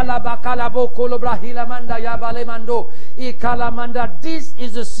 Yalabakalabo kolobrahilemanda yabalemando. Ikalamanda. This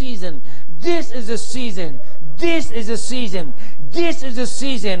is the season. This is the season. This is the season. This is the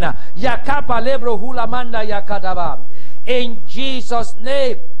season. Yakapa lebro hulamanda yakadaba. In Jesus'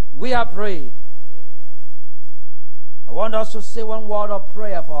 name we are prayed. I want us to say one word of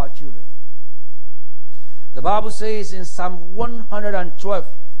prayer for our children. The Bible says in Psalm 112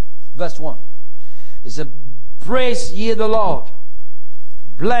 verse 1, it says, praise ye the Lord.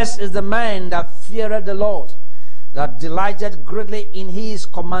 Blessed is the man that feareth the Lord, that delighteth greatly in his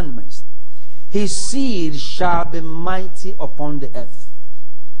commandments. His seed shall be mighty upon the earth.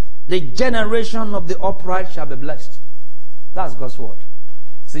 The generation of the upright shall be blessed. That's God's word.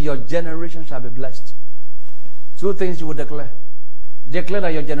 See, your generation shall be blessed. 2 things you will declare. Declare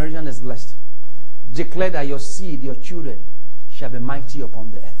that your generation is blessed. Declare that your seed, your children, shall be mighty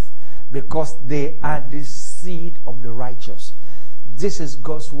upon the earth. Because they are the seed of the righteous. This is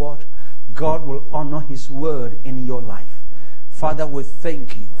God's word. God will honor his word in your life. Father, we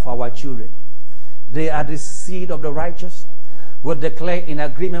thank you for our children. They are the seed of the righteous. We declare in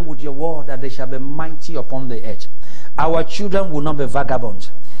agreement with your word that they shall be mighty upon the earth. Our children will not be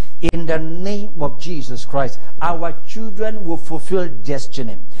vagabonds. In the name of Jesus Christ, our children will fulfill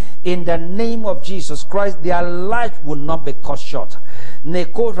destiny. In the name of Jesus Christ, their life will not be cut short. Their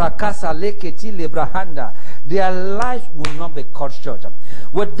life will not be cut short.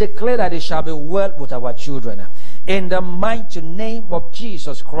 We declare that it shall be well with our children. In the mighty name of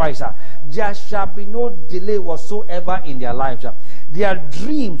Jesus Christ, there shall be no delay whatsoever in their lives. Their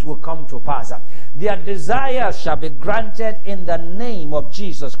dreams will come to pass. Their desires shall be granted in the name of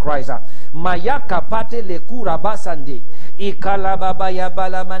Jesus Christ. Mayaka pate lekura basande. Ikalababaya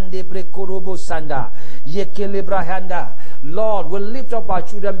balamande prekorobo sanda. Yekelebrahanda. Lord, we lift up our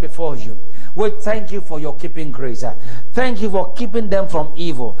children before you. We thank you for your keeping grace. Thank you for keeping them from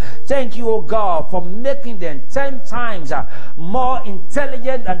evil. Thank you, O God, for making them 10 times more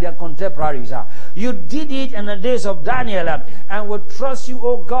intelligent than their contemporaries. You did it in the days of Daniel, and we trust you,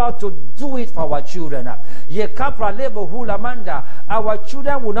 O God, to do it for our children. Our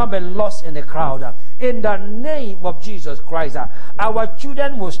children will not be lost in the crowd. In the name of Jesus Christ, our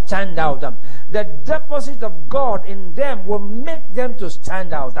children will stand out. The deposit of God in them will make them to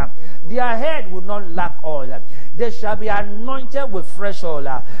stand out. Their head will not lack oil. They shall be anointed with fresh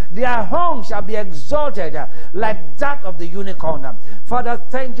oil. Their horn shall be exalted like that of the unicorn. Father,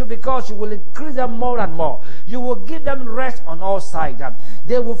 thank you because you will increase them more and more. You will give them rest on all sides.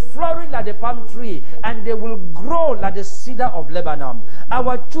 They will flourish like the palm tree, and they will grow like the cedar of Lebanon.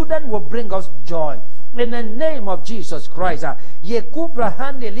 Our children will bring us joy. In the name of Jesus Christ. Our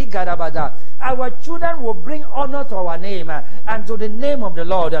children will bring honor to our name and to the name of the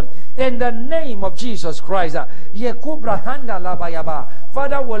Lord. In the name of Jesus Christ.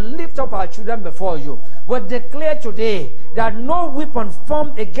 Father, we'll lift up our children before you. We'll declare today that no weapon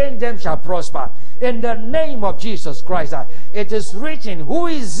formed against them shall prosper. In the name of Jesus Christ. It is written, who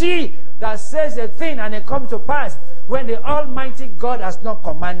is he that says a thing and it comes to pass when the Almighty God has not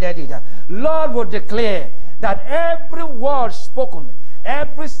commanded it? Lord will declare that every word spoken,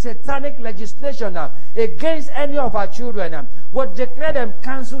 every satanic legislation against any of our children will declare them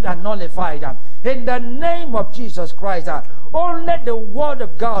cancelled and nullified. In the name of Jesus Christ, only the word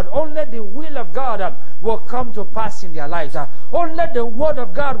of God, only the will of God will come to pass in their lives. Only the word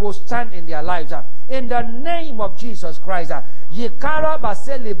of God will stand in their lives. In the name of Jesus Christ.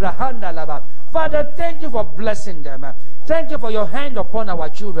 Father, thank you for blessing them. Thank you for your hand upon our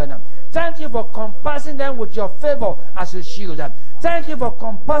children. Thank you for compassing them with your favor as a shield. Thank you for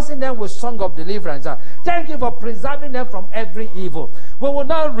compassing them with song of deliverance. Thank you for preserving them from every evil. We will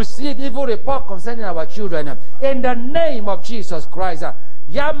not receive evil report concerning our children. In the name of Jesus Christ.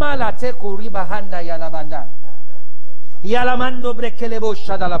 Yamalate kuribahanda yalabanda. Yalamando brekelebo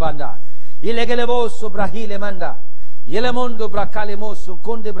shadalabanda. Ilegelebo sobrahile manda. Yelemondo brakalemo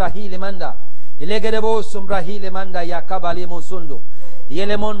sunkonde brahile manda. Ilegelebo sombrahile manda yakabalemo sundo.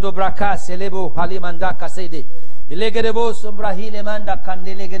 Yelemondo brakase lebo halimanda kasede. Ilegelebo sombrahile manda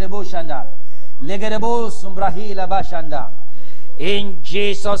kandelegelebo shanda. Legelebo sombrahila bashanda. In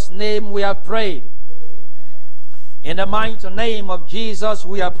Jesus' name we have prayed. In the mighty name of Jesus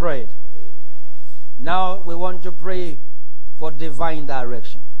we have prayed. Now we want to pray for divine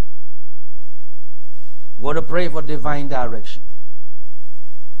direction. We want to pray for divine direction.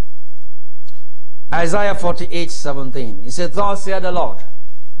 Isaiah 48:17. It says, thus saith the Lord,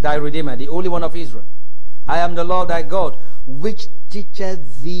 thy Redeemer, the Holy One of Israel. I am the Lord thy God, which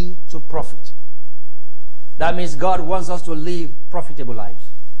teacheth thee to profit. That means God wants us to live profitable lives.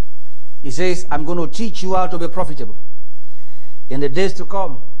 He says, I'm going to teach you how to be profitable. In the days to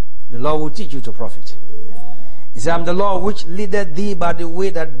come, the Lord will teach you to profit. He said, I'm the Lord which leadeth thee by the way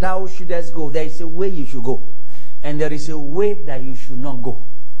that thou shouldest go. There is a way you should go, and there is a way that you should not go.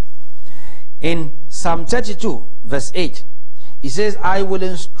 In Psalm 32, verse 8, he says, I will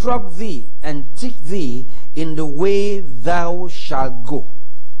instruct thee and teach thee in the way thou shalt go.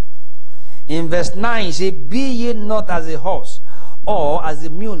 In verse 9, he says, be ye not as a horse, or as a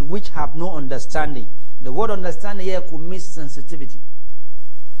mule which have no understanding. The word understanding here could mean sensitivity.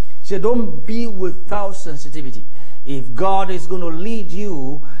 So don't be without sensitivity. If God is going to lead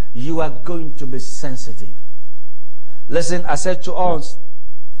you, you are going to be sensitive. Listen, I said to us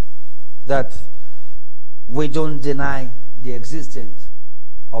that we don't deny the existence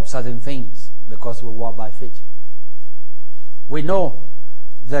of certain things because we walk by faith. We know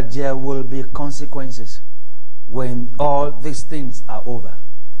that there will be consequences when all these things are over.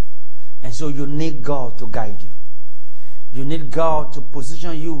 And so you need God to guide you. You need God to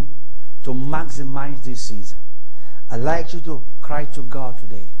position you to maximize this season. I'd like you to cry to God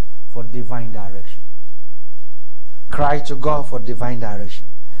today for divine direction. Cry to God for divine direction.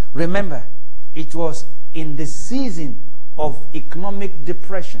 Remember, it was in the season of economic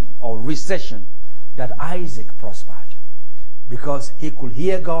depression or recession that Isaac prospered. Because he could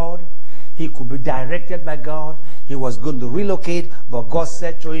hear God, he could be directed by God, he was going to relocate, but God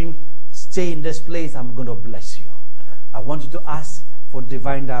said to him, stay in this place, I'm going to bless you. I want you to ask for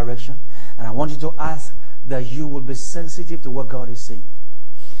divine direction, and I want you to ask that you will be sensitive to what God is saying.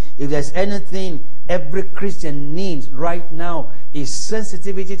 If there's anything every Christian needs right now, is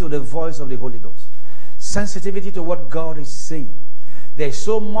sensitivity to the voice of the Holy Ghost. Sensitivity to what God is saying. There's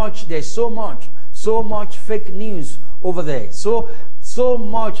so much fake news over there. So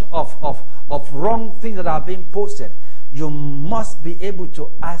much of wrong things that are being posted. You must be able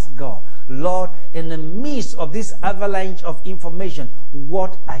to ask God, Lord, in the midst of this avalanche of information,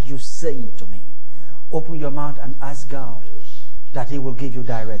 what are you saying to me? Open your mouth and ask God that He will give you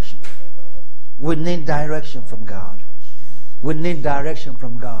direction. We need direction from God. We need direction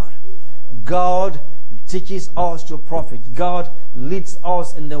from God. God teaches us to profit. God leads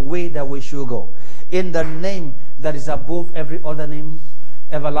us in the way that we should go. In the name that is above every other name,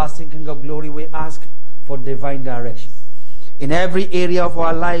 everlasting King of glory, we ask for divine direction. In every area of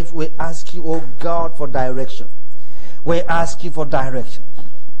our life, we ask you, oh God, for direction. We ask you for direction.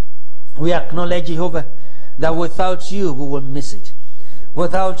 We acknowledge, Jehovah, that without you we will miss it.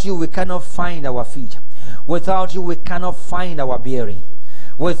 Without you we cannot find our feet. Without you we cannot find our bearing.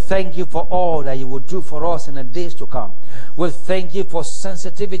 We thank you for all that you will do for us in the days to come. We thank you for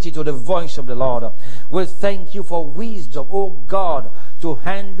sensitivity to the voice of the Lord. We thank you for wisdom, oh God, to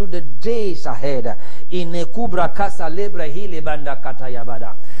handle the days ahead. In kubra kasa lebra hile banda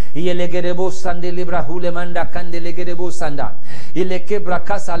katayabada. Ielegerebo sande libra hule manda kande legerebo sanda. Ilekebra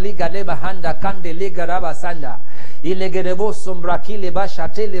kasa liga leba handa kande lega raba sanda. Ilegerebo sombra kile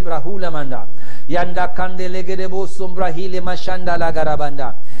bashate libra hule manda. Yanda kande legerebo sombra hile mashanda la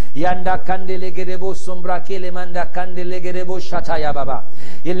garabanda. Yanda kande legerebo sombra kile manda kande legerebo shataya baba.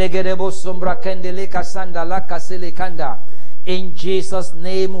 Ilegerebo sombra kande leka sanda la kasele kanda. In Jesus'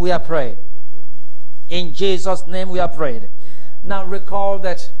 name we are prayed. In Jesus' name we are prayed. Now recall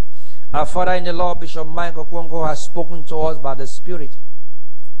that our Father in the Lord, Bishop Michael Kwonko, has spoken to us by the Spirit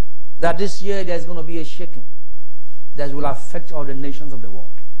that this year there's going to be a shaking that will affect all the nations of the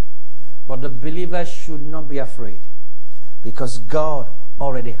world. But the believers should not be afraid, because God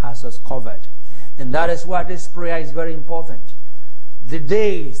already has us covered. And that is why this prayer is very important. The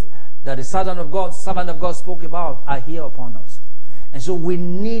days that the servant of God spoke about are here upon us. And so we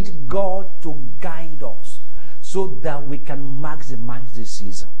need God to guide us so that we can maximize this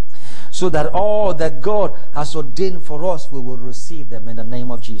season. So that all that God has ordained for us, we will receive them in the name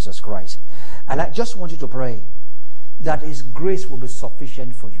of Jesus Christ. And I just want you to pray that His grace will be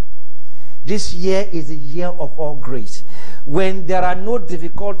sufficient for you. This year is a year of all grace. When there are no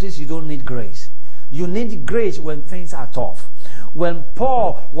difficulties, you don't need grace. You need grace when things are tough. When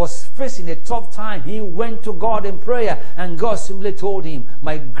Paul was facing a tough time, he went to God in prayer, and God simply told him,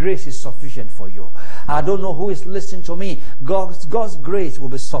 my grace is sufficient for you. I don't know who is listening to me. God's grace will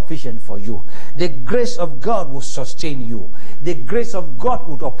be sufficient for you. The grace of God will sustain you. The grace of God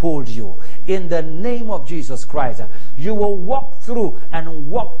will uphold you. In the name of Jesus Christ, you will walk through and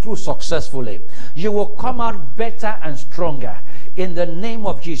walk through successfully. You will come out better and stronger. In the name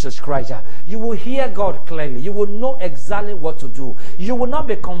of Jesus Christ, you will hear God clearly. You will know exactly what to do. You will not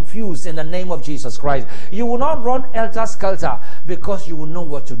be confused in the name of Jesus Christ. You will not run helter-skelter, because you will know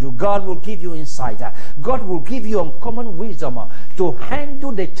what to do. God will give you insight. God will give you uncommon wisdom to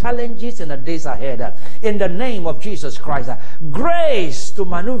handle the challenges in the days ahead. In the name of Jesus Christ, grace to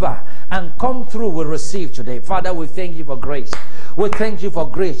maneuver and come through we receive today. Father, we thank you for grace. We thank you for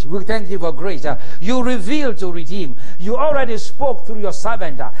grace. We thank you for grace. You revealed to redeem. You already spoke through your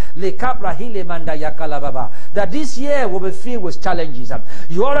servant that this year will be filled with challenges.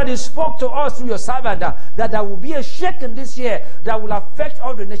 You already spoke to us through your servant that there will be a shaking this year that will affect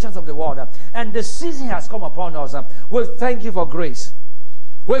all the nations of the world. And the season has come upon us. We thank you for grace.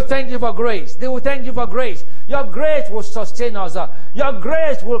 We thank you for grace. They will thank you for grace. Your grace will sustain us. Your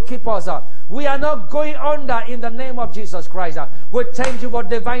grace will keep us. We are not going under in the name of Jesus Christ. We thank you for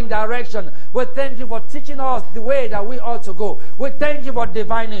divine direction. We thank you for teaching us the way that we ought to go. We thank you for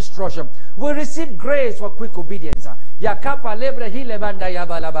divine instruction. We receive grace for quick obedience. If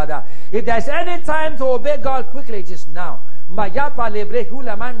there's any time to obey God quickly, it is now. If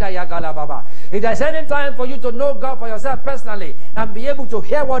there's any time for you to know God for yourself personally and be able to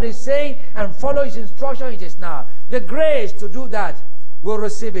hear what He's saying and follow His instruction, it is now. The grace to do that, we'll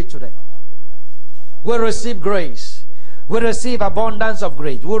receive it today. We'll receive grace. We'll receive abundance of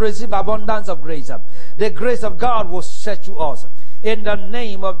grace. We'll receive abundance of grace. The grace of God will set you us. In the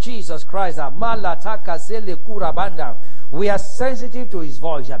name of Jesus Christ. We are sensitive to His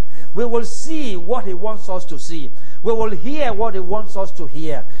voice. We will see what He wants us to see. We will hear what He wants us to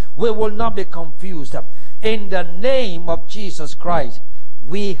hear. We will not be confused. In the name of Jesus Christ,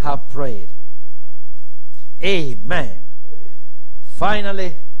 we have prayed. Amen.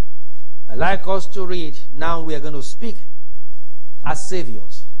 Finally, I'd like us to read. Now we are going to speak as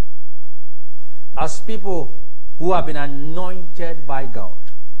saviors, as people who have been anointed by God.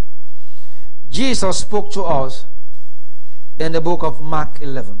 Jesus spoke to us in the book of Mark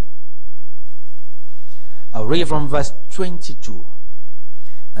 11. I'll read from verse 22.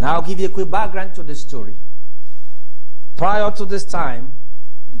 And I'll give you a quick background to this story. Prior to this time,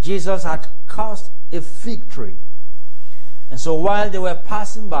 Jesus had cursed a fig tree. And so while they were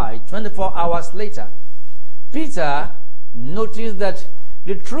passing by, 24 hours later, Peter noticed that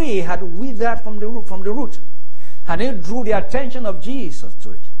the tree had withered from the root. And he drew the attention of Jesus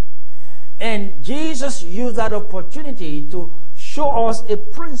to it. And Jesus used that opportunity to show us a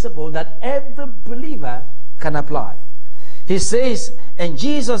principle that every believer can apply. He says, and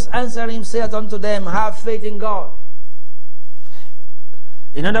Jesus answering him said unto them, have faith in God.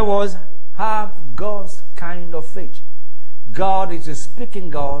 In other words, have God's kind of faith. God is a speaking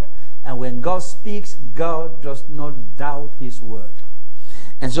God, and when God speaks, God does not doubt his word.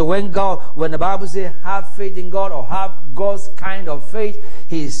 And so when the Bible says have faith in God or have God's kind of faith,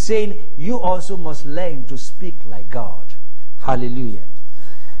 he is saying you also must learn to speak like God. Hallelujah.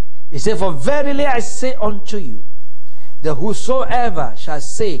 He said, for verily I say unto you, that whosoever shall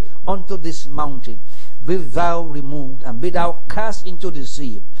say unto this mountain, be thou removed, and be thou cast into the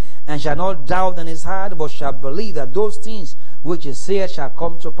sea, and shall not doubt in his heart, but shall believe that those things which he saith shall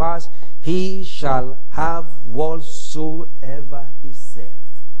come to pass, he shall have whatsoever he saith.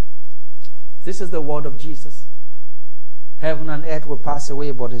 This is the word of Jesus. Heaven and earth will pass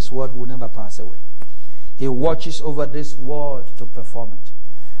away, but his word will never pass away. He watches over this word to perform it.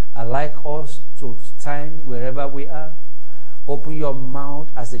 I'd like us to stand wherever we are. Open your mouth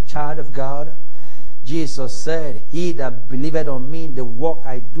as a child of God. Jesus said, he that believeth on me, the work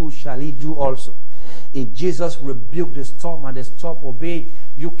I do shall he do also. If Jesus rebuked the storm and the storm obeyed,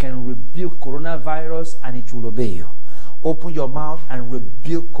 you can rebuke coronavirus and it will obey you. Open your mouth and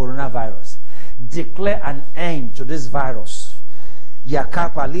rebuke coronavirus. Declare an end to this virus.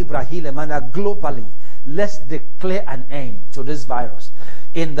 Yakapa Libra Hilemana globally. Let's declare an end to this virus.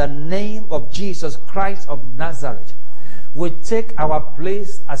 In the name of Jesus Christ of Nazareth, we take our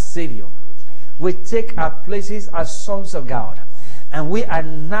place as Savior. We take our places as sons of God. And we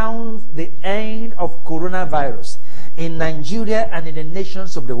announce the end of coronavirus in Nigeria and in the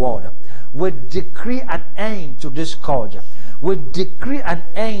nations of the world. We decree an end to this scourge. We decree an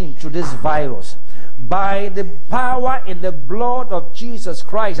end to this virus. By the power in the blood of Jesus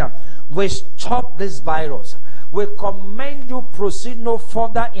Christ, we stop this virus. We command you proceed no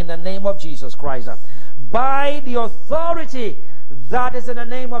further in the name of Jesus Christ. By the authority that is in the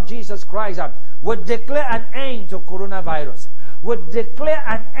name of Jesus Christ, we declare an end to coronavirus. We declare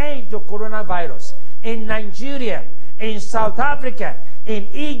an end to coronavirus in Nigeria, in South Africa, in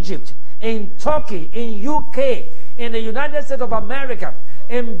Egypt, in Turkey, in UK, in the United States of America,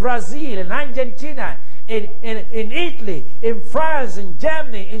 in Brazil, in Argentina, in Italy, in France, in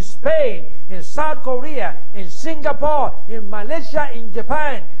Germany, in Spain, in South Korea, in Singapore, in Malaysia, in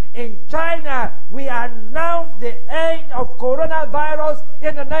Japan, in China. We announce the end of coronavirus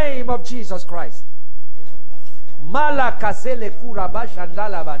in the name of Jesus Christ. Malakasele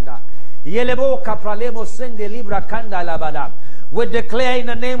kurabashandala banda. Yelebo kapralemo sende libra kandala banda. We declare in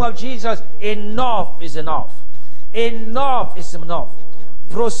the name of Jesus, enough is enough. Enough is enough.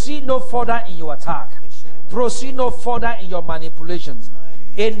 Proceed no further in your attack. Proceed no further in your manipulations.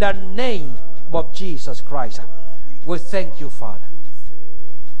 In the name of Jesus Christ, we thank you, Father.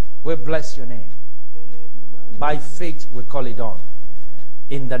 We bless your name. By faith, we call it on.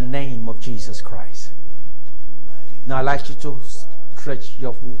 In the name of Jesus Christ. Now, I'd like you to stretch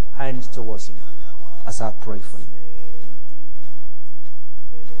your hands towards me as I pray for you.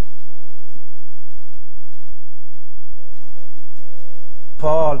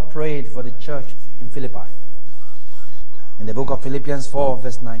 Paul prayed for the church in Philippi. In the book of Philippians 4,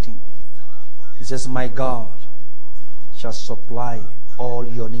 verse 19, he says, my God shall supply all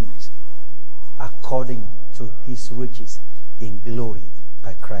your needs according to his riches in glory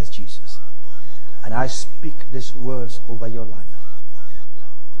by Christ Jesus. And I speak these words over your life,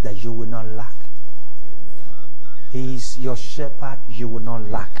 that you will not lack. He is your shepherd, you will not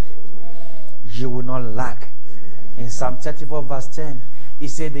lack. You will not lack. In Psalm 34 verse 10, he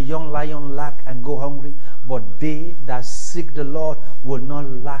said, the young lion lack and go hungry, but they that seek the Lord will not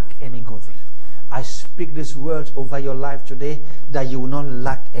lack any good thing. I speak these words over your life today, that you will not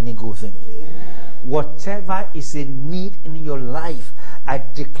lack any good thing. Whatever is a need in your life, I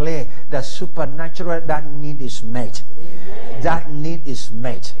declare that supernatural, that need is met. That need is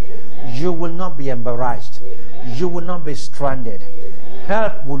met. You will not be embarrassed. You will not be stranded.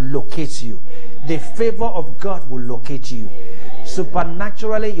 Help will locate you. The favor of God will locate you.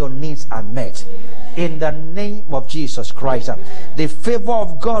 Supernaturally, your needs are met. In the name of Jesus Christ, the favor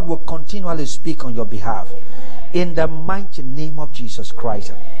of God will continually speak on your behalf. In the mighty name of Jesus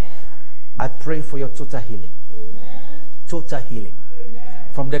Christ, I pray for your total healing. Total healing.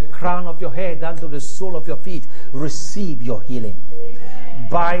 From the crown of your head down to the sole of your feet, receive your healing.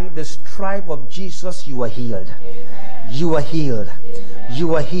 By the stripe of Jesus, you are healed. You are healed.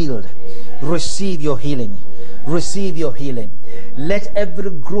 You are healed. Receive your healing. Receive your healing. Let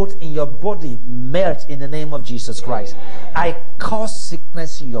every growth in your body melt in the name of Jesus Christ. I cause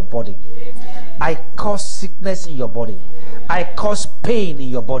sickness in your body. I cause sickness in your body. I cause pain in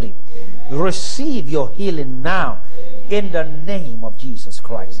your body. Receive your healing now in the name of Jesus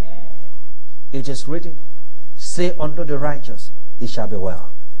Christ. It is written, say unto the righteous, it shall be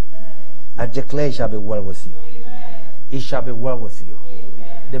well. I declare it shall be well with you. It shall be well with you.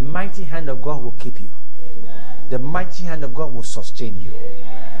 The mighty hand of God will keep you. The mighty hand of God will sustain you.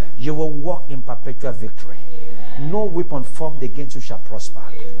 You will walk in perpetual victory. No weapon formed against you shall prosper.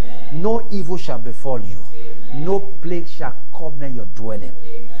 No evil shall befall you. No plague shall come near your dwelling.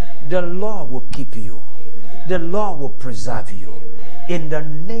 The Lord will keep you. The Lord will preserve you. In the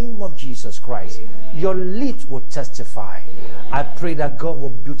name of Jesus Christ, your lips will testify. I pray that God will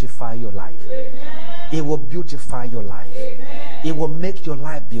beautify your life. It will beautify your life. It will make your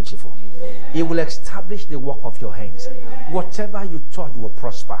life beautiful. It will establish the work of your hands. Whatever you thought will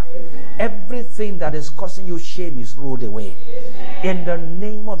prosper. Everything that is causing you shame is rolled away. In the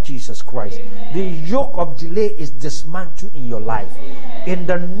name of Jesus Christ, the yoke of delay is dismantled in your life. In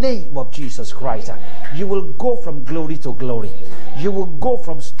the name of Jesus Christ, you will go from glory to glory. You will go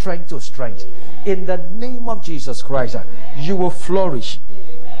from strength to strength. In the name of Jesus Christ, you will flourish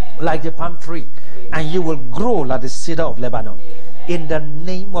like the palm tree, and you will grow like the cedar of Lebanon. In the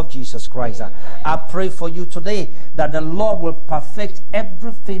name of Jesus Christ, I pray for you today that the Lord will perfect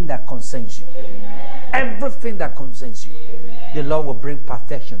everything that concerns you. Everything that concerns you, the Lord will bring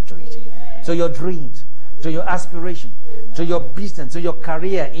perfection to it. To your dreams, to your aspiration, to your business, to your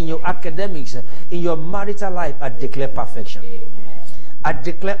career, in your academics, in your marital life, I declare perfection. I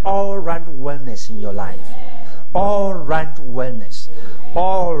declare all-round wellness in your life. All-round wellness.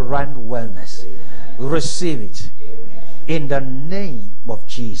 All-round wellness. Receive it in the name of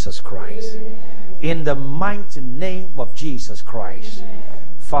Jesus Christ. In the mighty name of Jesus Christ.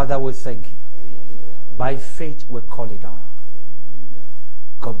 Father, we thank you. By faith, we call it down.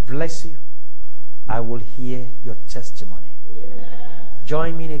 God bless you. I will hear your testimony.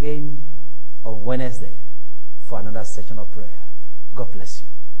 Join me again on Wednesday for another session of prayer. God bless you.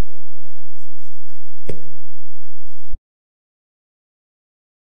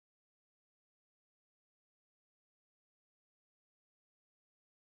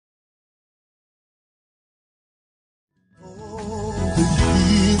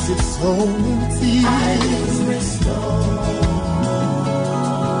 Its own tears.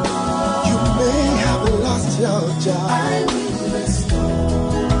 You may have lost your job.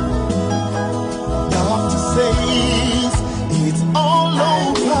 Doctor says it's all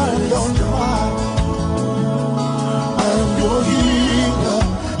over, don't cry. I'm your healer,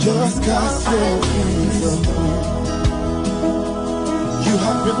 just cast your fears on me. You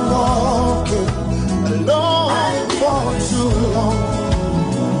have been walking